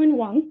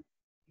 0.1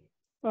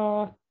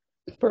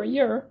 per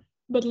year,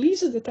 but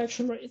LISA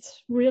detection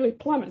rates really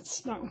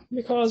plummets now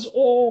because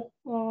all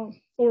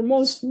or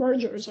most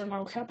mergers are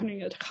now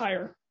happening at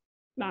higher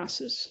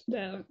masses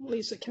than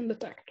LISA can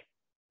detect.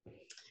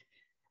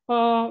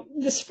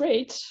 This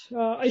rate,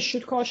 I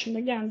should caution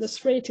again,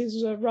 this rate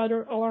is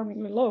rather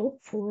alarmingly low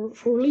for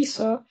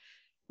LISA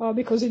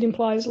because it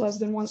implies less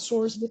than one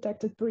source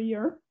detected per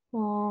year.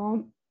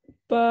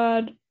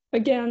 But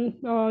again,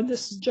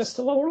 this is just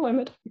a lower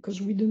limit because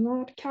we do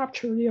not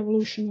capture the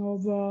evolution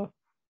of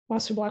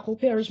massive black hole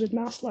pairs with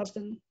mass less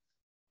than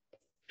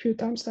a few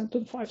times 10 to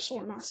the 5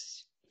 solar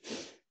masses.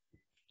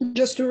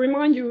 Just to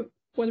remind you,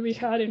 what we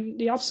had in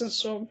the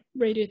absence of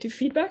radiative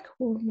feedback,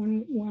 or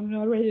when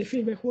radiative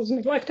feedback was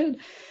neglected,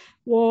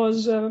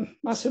 was a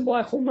massive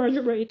black hole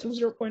merger rate of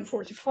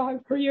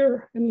 0.45 per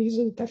year, and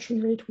LISA detection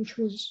rate, which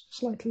was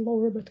slightly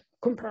lower but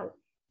comparable.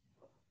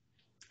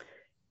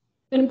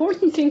 An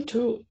important thing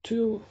to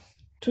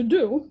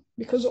do,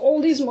 because all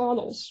these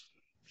models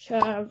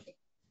have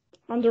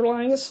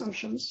underlying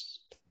assumptions,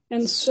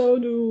 and so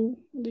do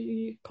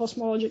the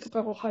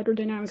cosmological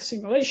hydrodynamic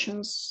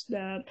simulations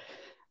that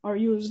are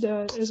used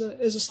as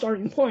a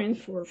starting point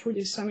for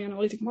these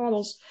semi-analytic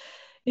models,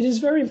 it is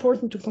very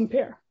important to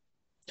compare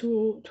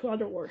to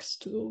other works,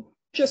 to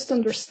just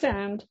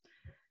understand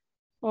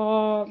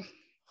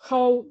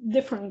how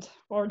different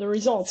are the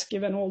results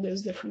given all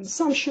these different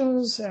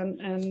assumptions and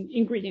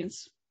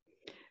ingredients.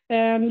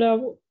 And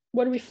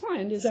what we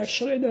find is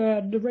actually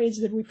that the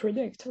rates that we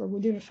predict are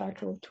within a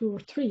factor of 2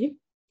 or 3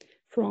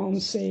 from,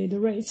 say, the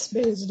rates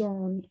based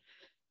on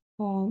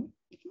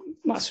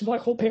massive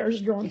black hole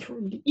pairs drawn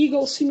from the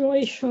Eagle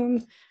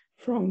simulation,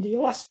 from the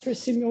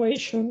illustrious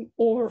simulation,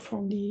 or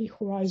from the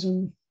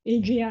Horizon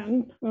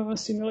AGN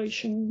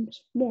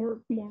simulations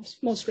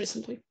most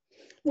recently,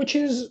 which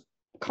is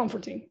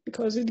comforting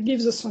because it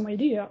gives us some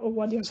idea of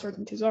what the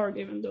uncertainties are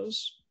given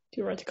those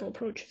theoretical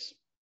approaches.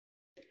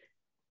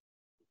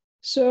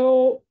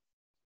 So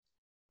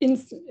in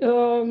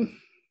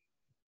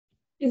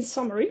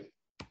summary,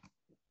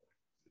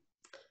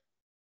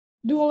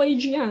 dual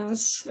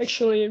AGNs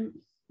actually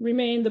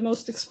remain the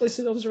most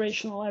explicit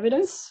observational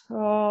evidence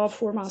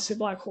for massive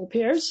black hole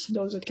pairs,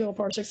 those at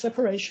kiloparsec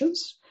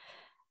separations.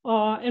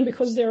 And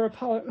because they're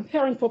a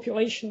parent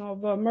population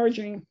of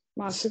merging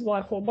massive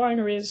black hole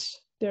binaries,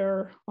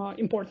 they're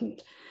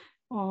important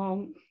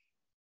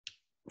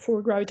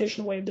for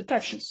gravitational wave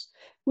detections.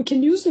 We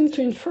can use them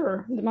to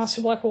infer the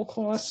massive black hole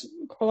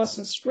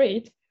coalescence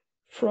rate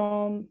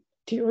from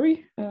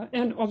theory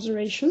and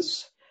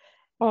observations.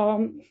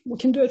 We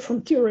can do it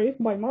from theory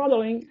by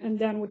modeling, and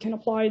then we can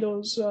apply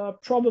those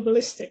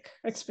probabilistic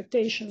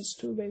expectations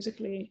to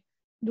basically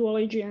dual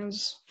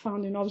AGNs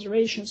found in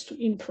observations to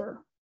infer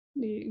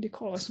the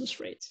coalescence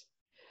rates.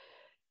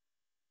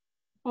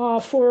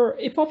 For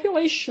a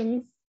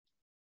population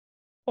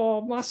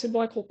of massive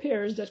black hole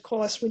pairs that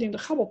coalesce within the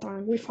Hubble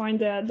time, we find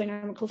that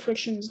dynamical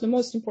friction is the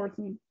most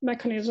important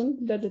mechanism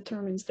that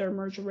determines their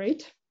merger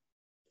rate.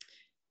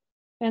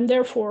 And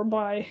therefore,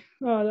 by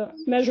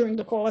measuring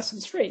the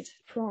coalescence rate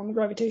from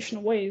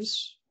gravitational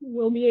waves,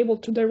 we'll be able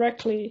to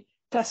directly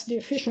test the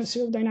efficiency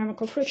of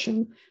dynamical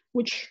friction,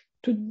 which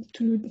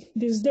to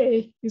this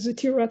day is a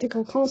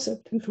theoretical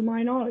concept, and to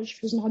my knowledge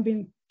has not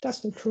been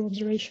tested through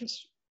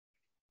observations.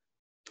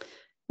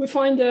 We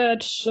find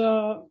that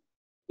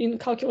in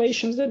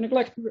calculations that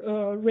neglect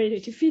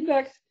radiative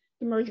feedback,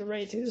 the merger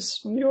rate is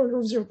on the order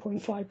of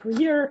 0.5 per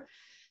year.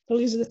 The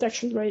laser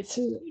detection rate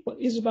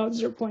is about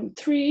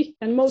 0.3,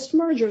 and most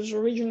mergers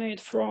originate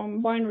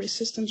from binary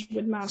systems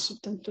with mass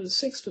of 10 to the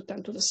 6 to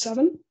 10 to the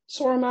 7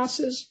 solar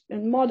masses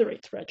and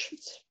moderate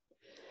redshifts.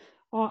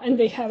 And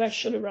they have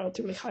actually a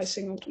relatively high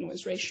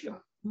signal-to-noise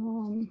ratio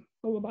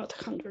of about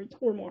 100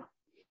 or more.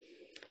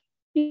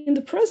 In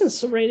the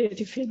presence of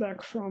radiative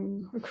feedback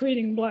from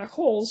accreting black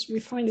holes, we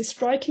find a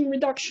striking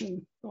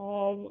reduction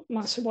of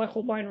massive black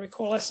hole binary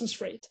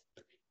coalescence rate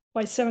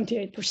by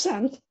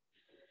 78%,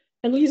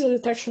 and laser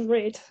detection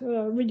rate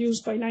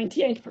reduced by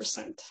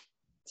 98%.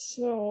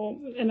 So,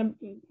 and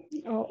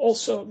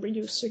also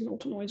reduced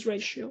signal-to-noise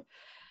ratio.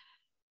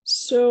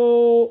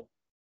 So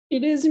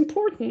it is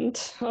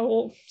important, I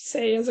will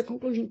say as a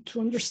conclusion,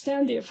 to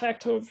understand the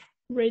effect of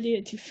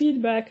radiative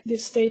feedback.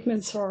 These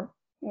statements are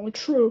only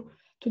true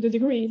to the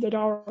degree that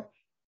our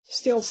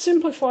still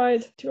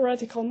simplified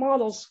theoretical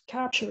models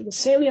capture the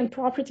salient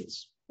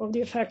properties of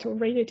the effect of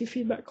radiative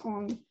feedback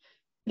on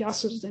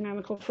gaseous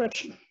dynamical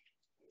friction.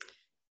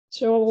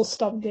 So I will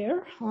stop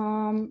there,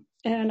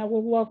 and I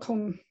will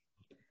welcome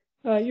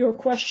your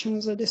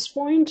questions at this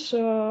point.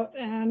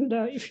 And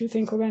if you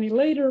think of any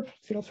later,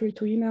 feel free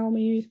to email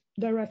me,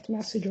 direct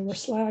message over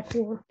Slack,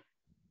 or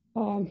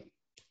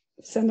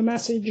send a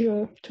message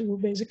to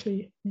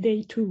basically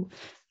day 2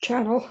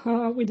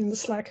 channel within the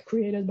Slack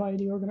created by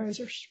the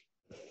organizers.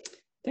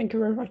 Thank you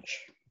very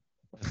much.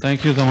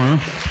 Thank you, Tamara.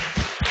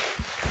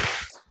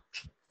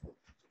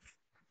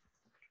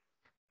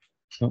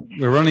 So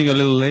we're running a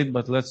little late,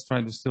 but let's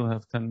try to still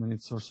have 10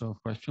 minutes or so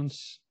of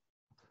questions.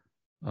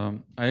 I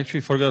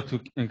actually forgot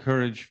to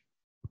encourage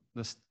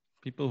the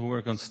people who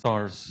work on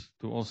stars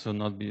to also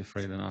not be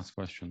afraid and ask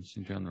questions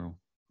in general.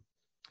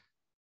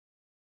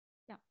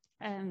 Yeah.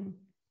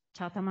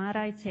 Ciao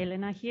Tamara, it's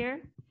Elena here.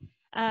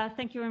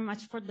 Thank you very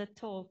much for the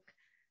talk.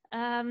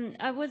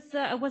 I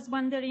was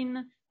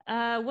wondering,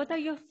 what are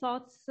your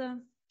thoughts?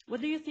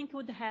 What do you think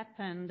would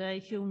happen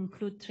if you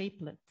include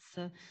triplets?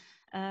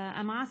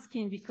 I'm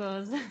asking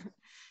because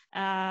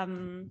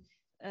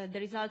the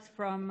results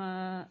from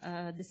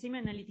the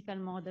semi-analytical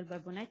model by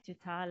Bonetti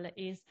et al.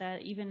 Is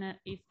that even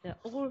if the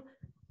all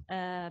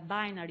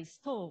binary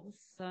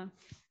stalls,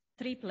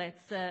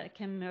 triplets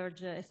can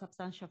merge a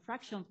substantial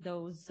fraction of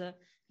those,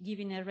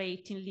 giving a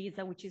rate in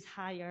LISA which is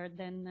higher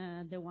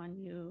than the one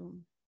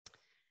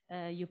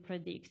you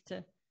predict.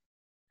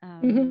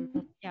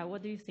 Yeah,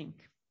 what do you think?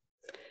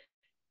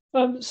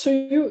 So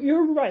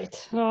you're right.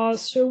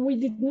 So we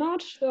did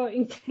not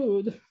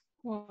include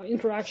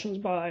interactions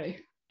by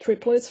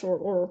triplets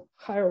or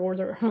higher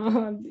order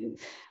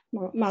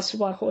massive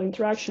black hole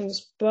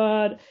interactions,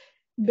 but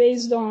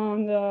based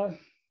on the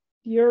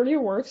earlier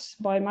works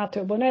by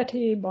Matteo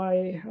Bonetti,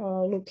 by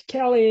Luke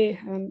Kelly,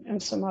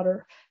 and some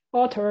other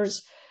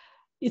authors,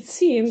 it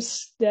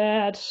seems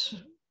that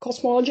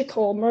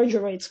cosmological merger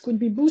rates could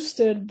be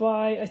boosted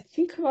by, I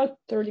think, about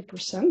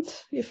 30%,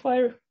 if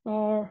I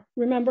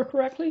remember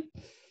correctly,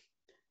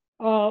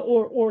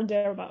 or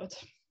thereabout.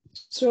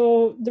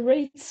 So the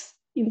rates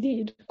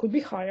indeed could be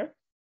higher.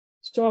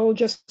 So I will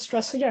just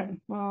stress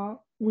again,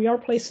 we are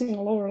placing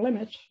a lower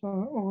limit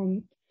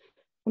on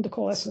the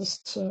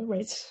coalescence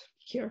rates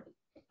here.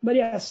 But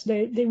yes,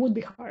 they would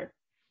be higher.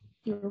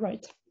 You're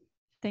right.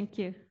 Thank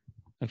you.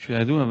 Actually,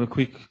 I do have a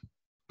quick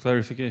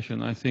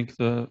clarification. I think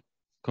the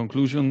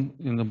conclusion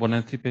in the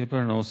Bonetti paper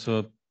and also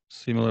a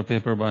similar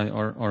paper by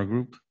our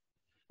group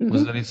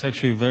was that it's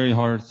actually very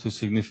hard to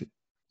significant.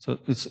 So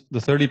it's the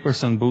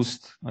 30%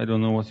 boost. I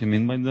don't know what you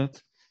mean by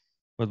that,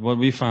 but what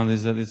we found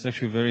is that it's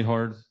actually very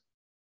hard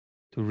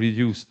to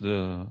reduce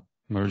the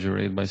merger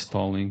rate by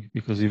stalling,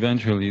 because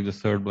eventually the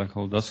third black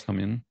hole does come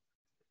in,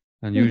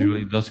 and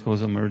usually it does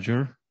cause a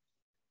merger.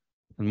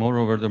 And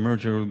moreover, the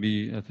merger will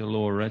be at a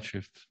lower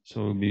redshift,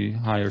 so it will be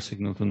higher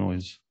signal to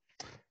noise.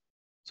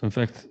 So in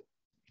fact,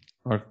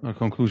 our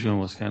conclusion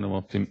was kind of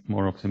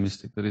more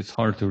optimistic, that it's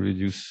hard to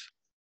reduce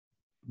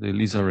the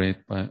LISA rate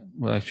by,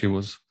 well, actually it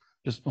was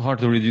just hard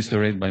to reduce the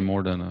rate by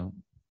more than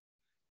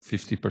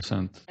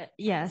 50%.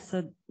 Yes,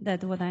 so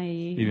that's what I...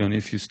 Even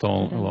if you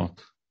stall a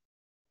lot.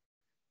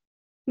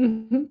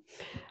 Mm-hmm.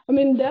 I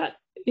mean, that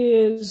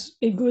is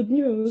a good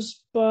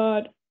news,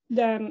 but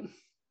then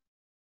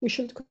we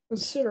should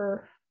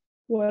consider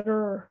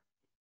whether,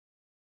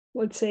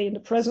 let's say, in the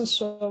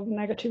presence of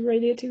negative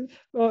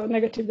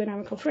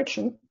dynamical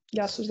friction,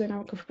 gaseous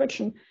dynamical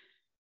friction,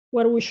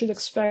 whether we should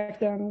expect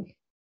then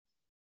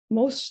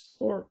most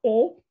or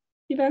all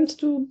events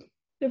to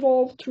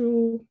evolve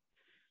through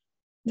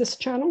this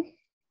channel,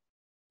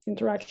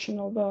 interaction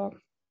of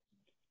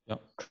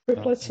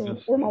triplets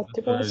or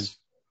multiplets.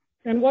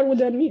 And what would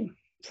that mean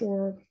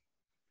for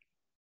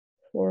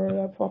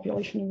a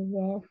population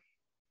of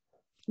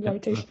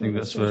gravitational? I think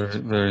that's very,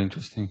 very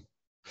interesting.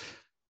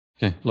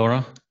 Okay,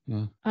 Laura?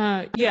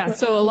 Yeah,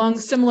 so along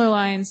similar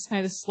lines,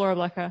 hi, this is Laura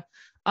Blecka.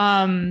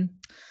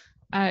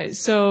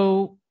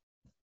 So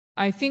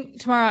I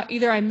think, Tamara,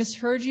 either I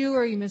misheard you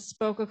or you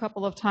misspoke a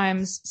couple of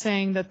times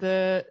saying that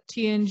the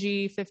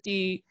TNG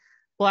 50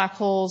 black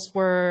holes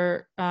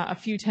were a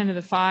few 10 to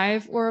the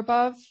 5 or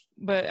above,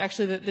 but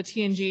actually the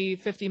TNG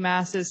 50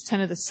 mass is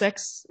 10 to the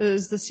 6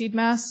 is the seed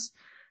mass.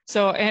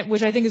 So,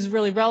 which I think is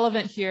really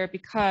relevant here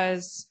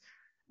because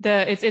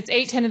it's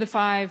 8 10 to the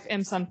 5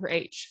 m sun per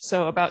h,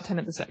 so about 10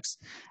 to the 6.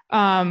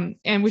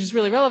 And which is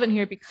really relevant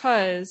here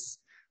because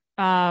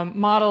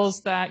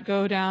models that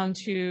go down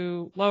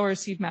to lower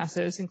seed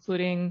masses,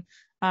 including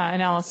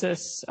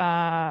analysis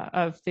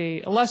of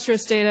the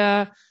illustrious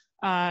data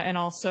and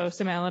also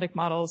some analytic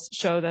models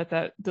show that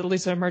the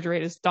LISA merger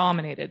rate is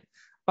dominated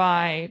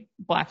by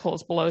black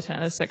holes below 10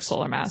 to the 6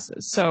 solar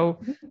masses. So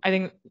I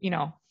think,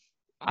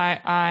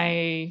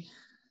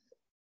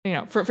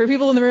 for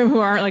people in the room who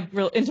aren't like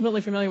real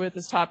intimately familiar with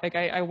this topic,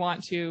 I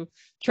want to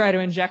try to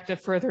inject a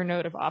further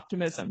note of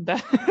optimism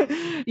that,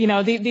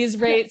 these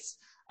rates,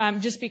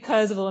 just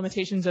because of the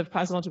limitations of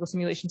cosmological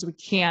simulations, we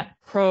can't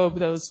probe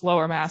those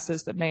lower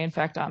masses that may in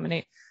fact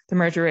dominate the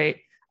merger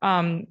rate.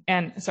 And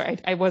sorry,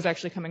 I was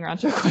actually coming around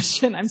to a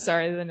question. I'm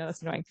sorry, I know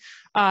that's annoying.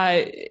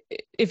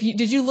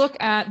 Did you look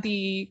at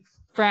the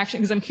fraction?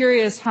 Because I'm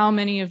curious how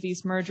many of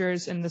these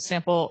mergers in the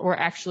sample were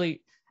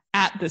actually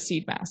at the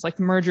seed mass, like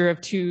the merger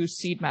of two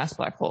seed mass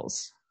black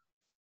holes.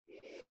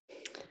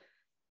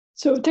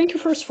 So thank you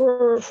first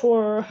for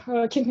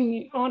keeping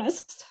me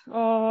honest.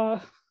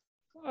 I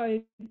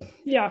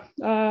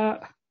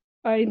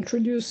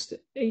introduced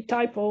a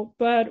typo,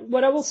 but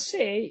what I will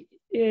say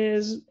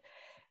is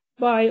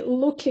by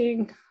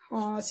looking,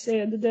 say,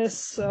 at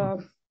this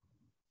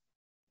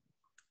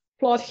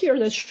plot here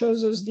that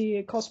shows us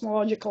the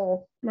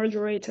cosmological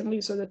merger rate and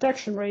LISA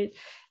detection rate,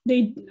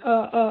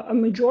 a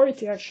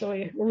majority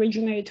actually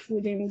originate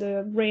within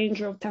the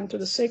range of 10 to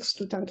the 6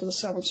 to 10 to the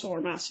 7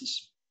 solar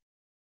masses.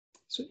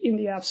 So in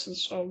the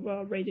absence of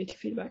radiative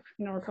feedback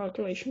in our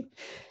calculation.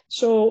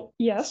 So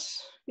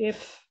yes,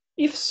 if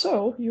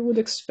so, you would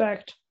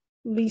expect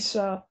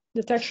LISA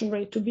detection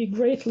rate to be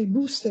greatly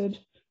boosted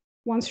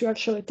once you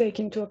actually take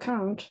into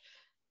account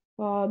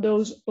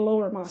those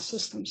lower mass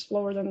systems,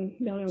 lower than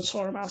million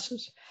solar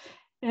masses.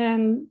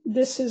 And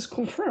this is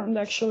confirmed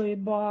actually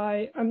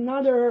by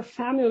another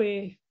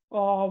family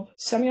of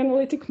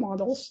semi-analytic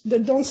models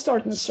that don't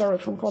start necessarily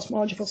from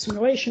cosmological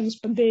simulations,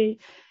 but they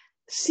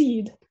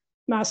seed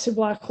massive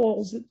black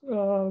holes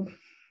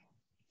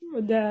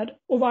that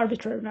of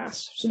arbitrary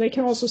mass. So they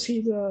can also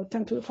see the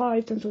 10 to the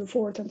 5, 10 to the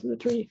 4, 10 to the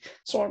 3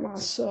 solar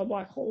mass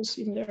black holes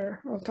in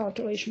their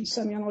calculations,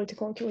 semi-analytic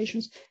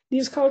calculations.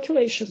 These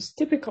calculations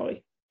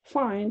typically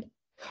find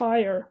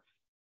higher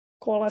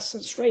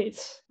coalescence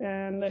rates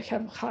and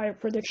have higher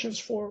predictions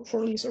for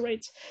LISA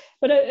rates.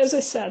 But as I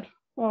said,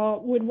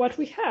 with what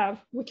we have,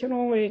 we can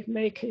only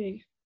make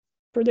a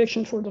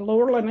prediction for the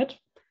lower limit,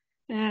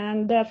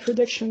 and that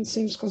prediction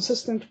seems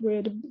consistent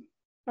with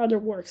other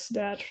works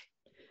that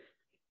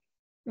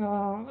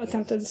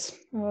attempted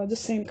the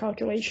same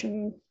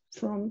calculation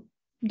from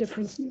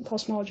different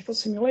cosmological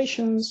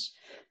simulations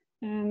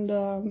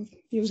and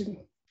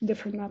using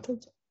different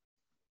methods.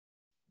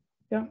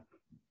 Yeah,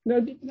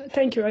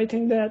 thank you. I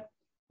think that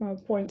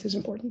point is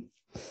important.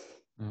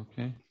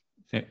 Okay,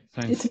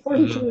 thanks. It's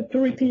important to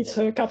repeat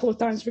a couple of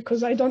times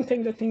because I don't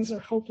think that things are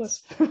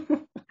hopeless,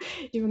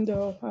 even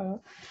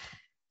though.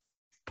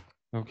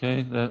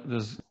 Okay,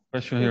 there's a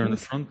question here in the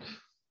front.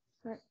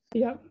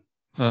 Yeah.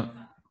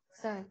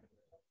 Sorry.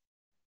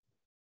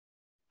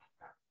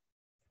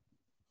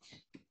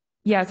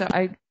 Yeah, so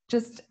I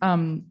just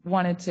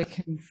wanted to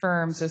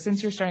confirm, so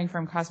since you're starting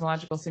from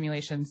cosmological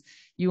simulations,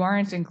 you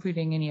aren't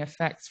including any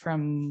effects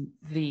from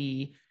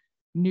the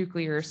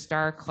nuclear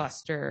star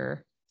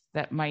cluster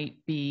that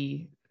might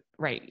be,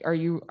 right? Are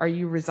you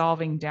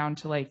resolving down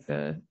to like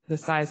the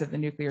size of the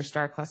nuclear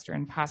star cluster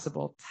and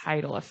possible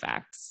tidal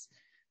effects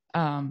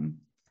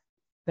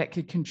that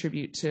could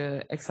contribute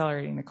to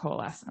accelerating the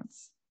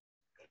coalescence?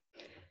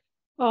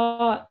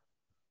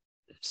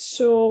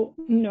 So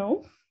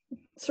no.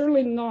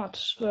 Certainly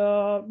not.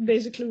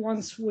 Basically,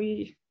 once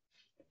we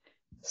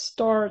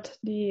start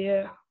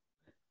the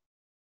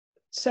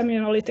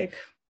semi-analytic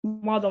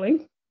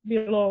modeling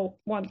below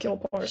 1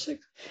 kiloparsec.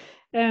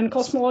 And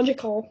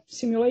cosmological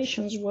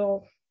simulations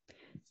will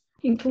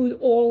include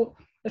all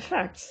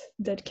effects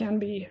that can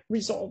be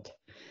resolved.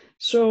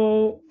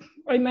 So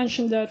I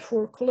mentioned that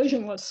for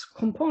collisionless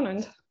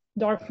component,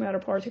 dark matter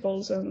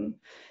particles, and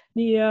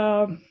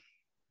the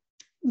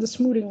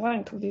smoothing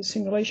length of these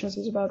simulations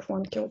is about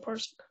 1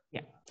 kiloparsec.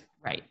 Yeah,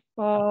 right.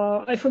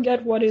 I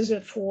forget what is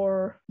it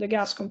for the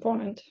gas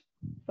component,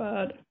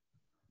 but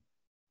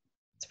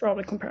it's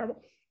probably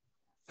comparable.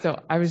 So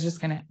I was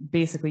just going to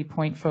basically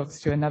point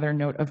folks to another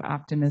note of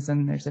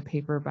optimism. There's a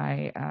paper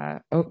by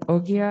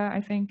Ogia,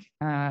 I think,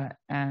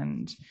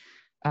 and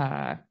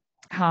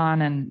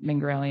Han and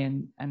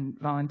Mingarelli and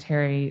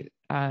Voluntary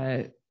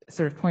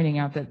sort of pointing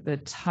out that the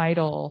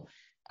tidal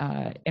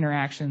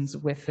interactions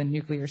with the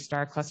nuclear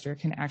star cluster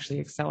can actually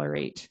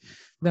accelerate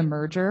the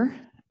merger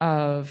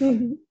of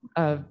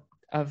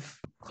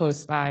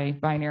close by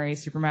binary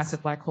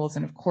supermassive black holes.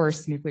 And of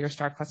course, nuclear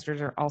star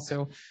clusters are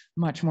also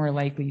much more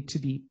likely to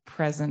be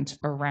present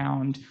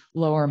around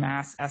lower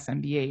mass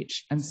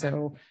SMBH. And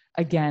so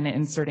again,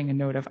 inserting a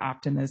note of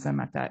optimism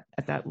at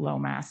that low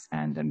mass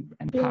end and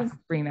possibly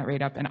bring that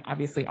rate up, and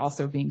obviously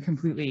also being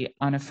completely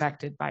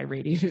unaffected by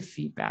radiative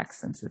feedback,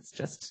 since it's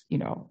just, you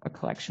know, a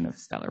collection of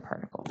stellar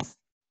particles.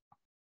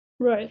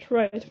 Right.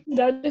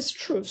 That is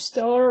true.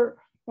 Stellar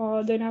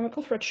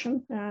dynamical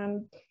friction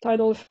and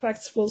tidal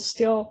effects will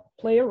still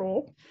play a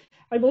role.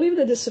 I believe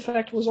that this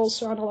effect was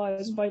also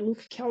analyzed by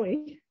Luke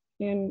Kelly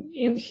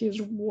in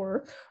his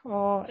work,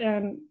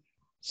 and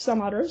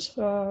some others,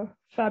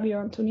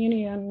 Fabio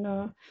Antonini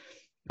and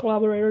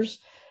collaborators.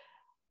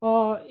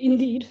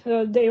 Indeed,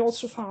 they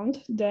also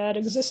found that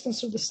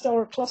existence of the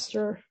stellar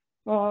cluster,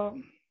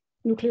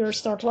 nuclear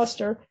star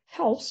cluster,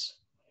 helps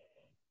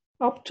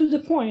up to the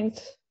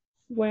point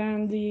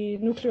when the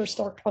nuclear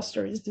star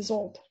cluster is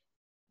dissolved,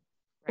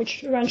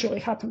 which eventually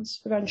happens.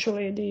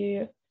 Eventually,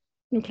 the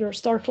nuclear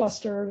star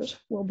clusters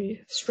will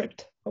be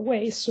stripped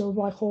away, so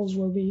black holes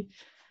will be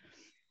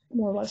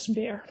more or less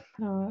bare,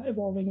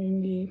 evolving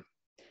in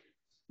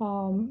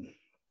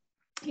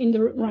the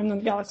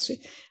remnant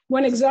galaxy.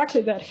 When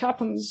exactly that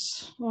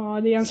happens,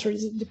 the answer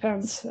is it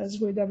depends, as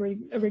with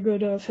every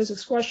good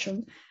physics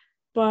question,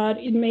 but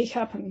it may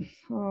happen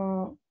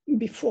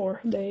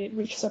before they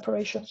reach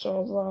separations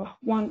of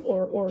 1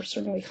 or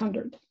certainly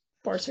 100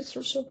 parsecs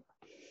or so.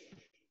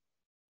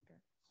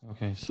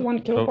 Okay, so 1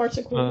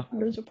 kiloparsec with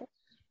hundreds of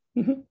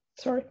parsecs.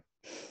 Sorry.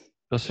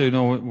 Just so you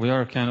know, we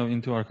are kind of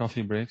into our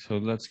coffee break, so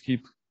let's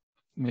keep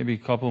maybe a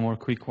couple more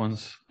quick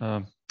ones.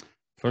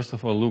 First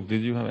of all, Luke,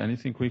 did you have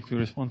anything quick to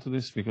respond to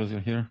this because you're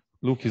here?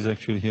 Luke is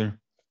actually here.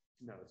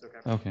 No, it's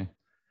okay. Okay.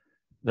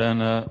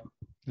 Then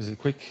is it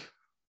quick?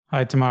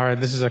 Hi, Tamara.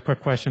 This is a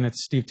quick question.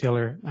 It's Steve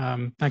Taylor.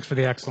 Thanks for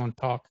the excellent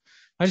talk.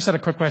 I just had a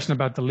quick question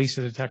about the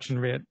LISA detection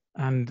rate.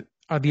 And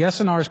are the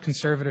SNRs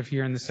conservative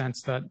here in the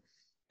sense that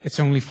it's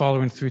only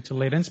following through to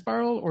late-in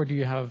spiral, or do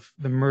you have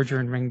the merger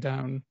and ring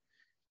down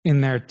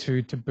in there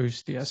to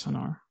boost the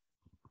SNR?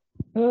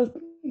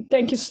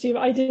 Thank you, Steve.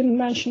 I didn't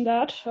mention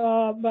that,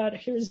 but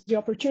here's the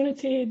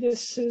opportunity.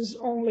 This is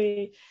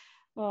only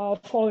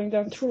following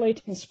them through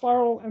late-in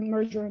spiral, and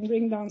merger and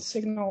ring down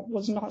signal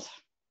was not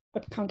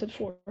accounted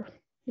for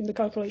in the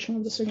calculation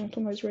of the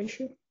signal-to-noise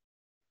ratio.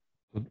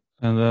 Good.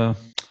 And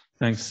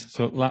thanks.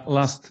 So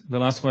the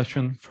last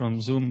question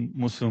from Zoom,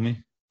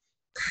 Musumi.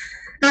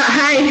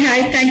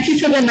 Hi, thank you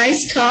for the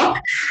nice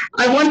talk.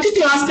 I wanted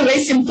to ask a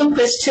very simple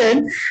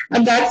question,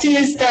 and that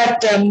is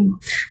that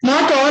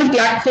not all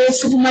black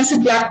holes,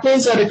 supermassive black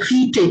holes, are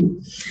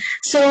accreting.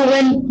 So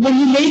when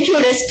you make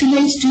your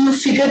estimates, do you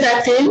figure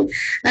that in?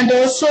 And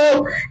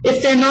also,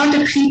 if they're not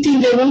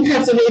accreting, they won't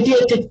have the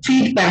radiative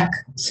feedback.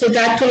 So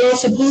that will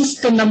also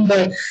boost the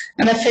number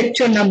and affect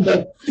your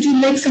number. Could you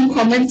make some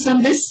comments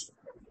on this?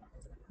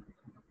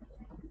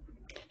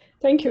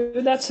 Thank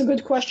you. That's a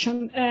good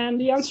question.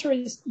 And the answer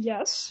is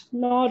yes.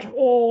 Not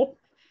all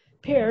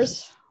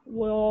pairs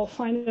will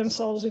find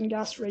themselves in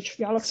gas-rich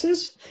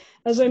galaxies.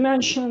 As I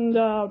mentioned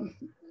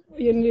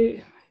in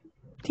the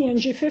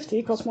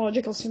TNG50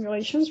 cosmological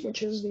simulations,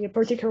 which is the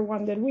particular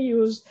one that we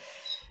use,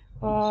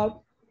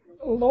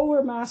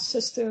 lower mass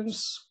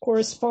systems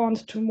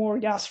correspond to more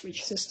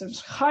gas-rich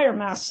systems. Higher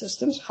mass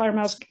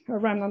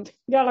remnant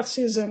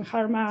galaxies and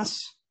higher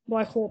mass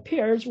black hole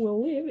pairs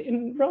will live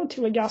in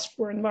relatively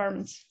gas-poor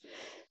environments.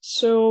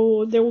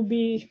 So they will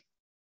be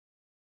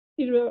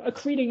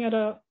accreting at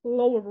a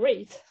lower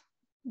rate,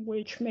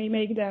 which may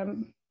make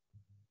them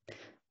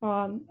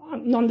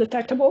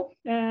non-detectable.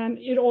 And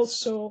it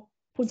also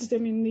puts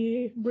them in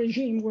the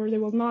regime where they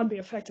will not be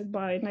affected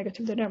by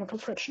negative dynamical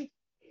friction.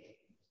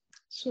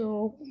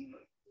 So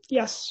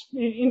yes,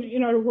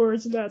 in other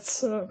words,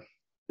 that's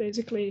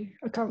basically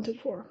accounted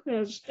for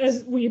as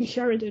we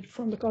inherited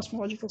from the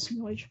cosmological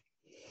simulation.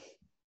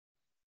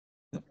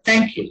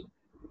 Thank you.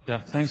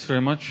 Yeah, thanks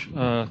very much.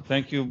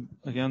 Thank you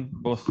again,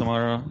 both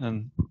Tamara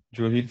and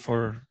Julie,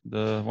 for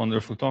the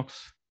wonderful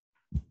talks.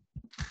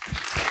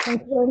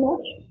 Thank you very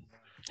much.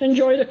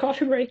 Enjoy the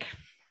coffee break.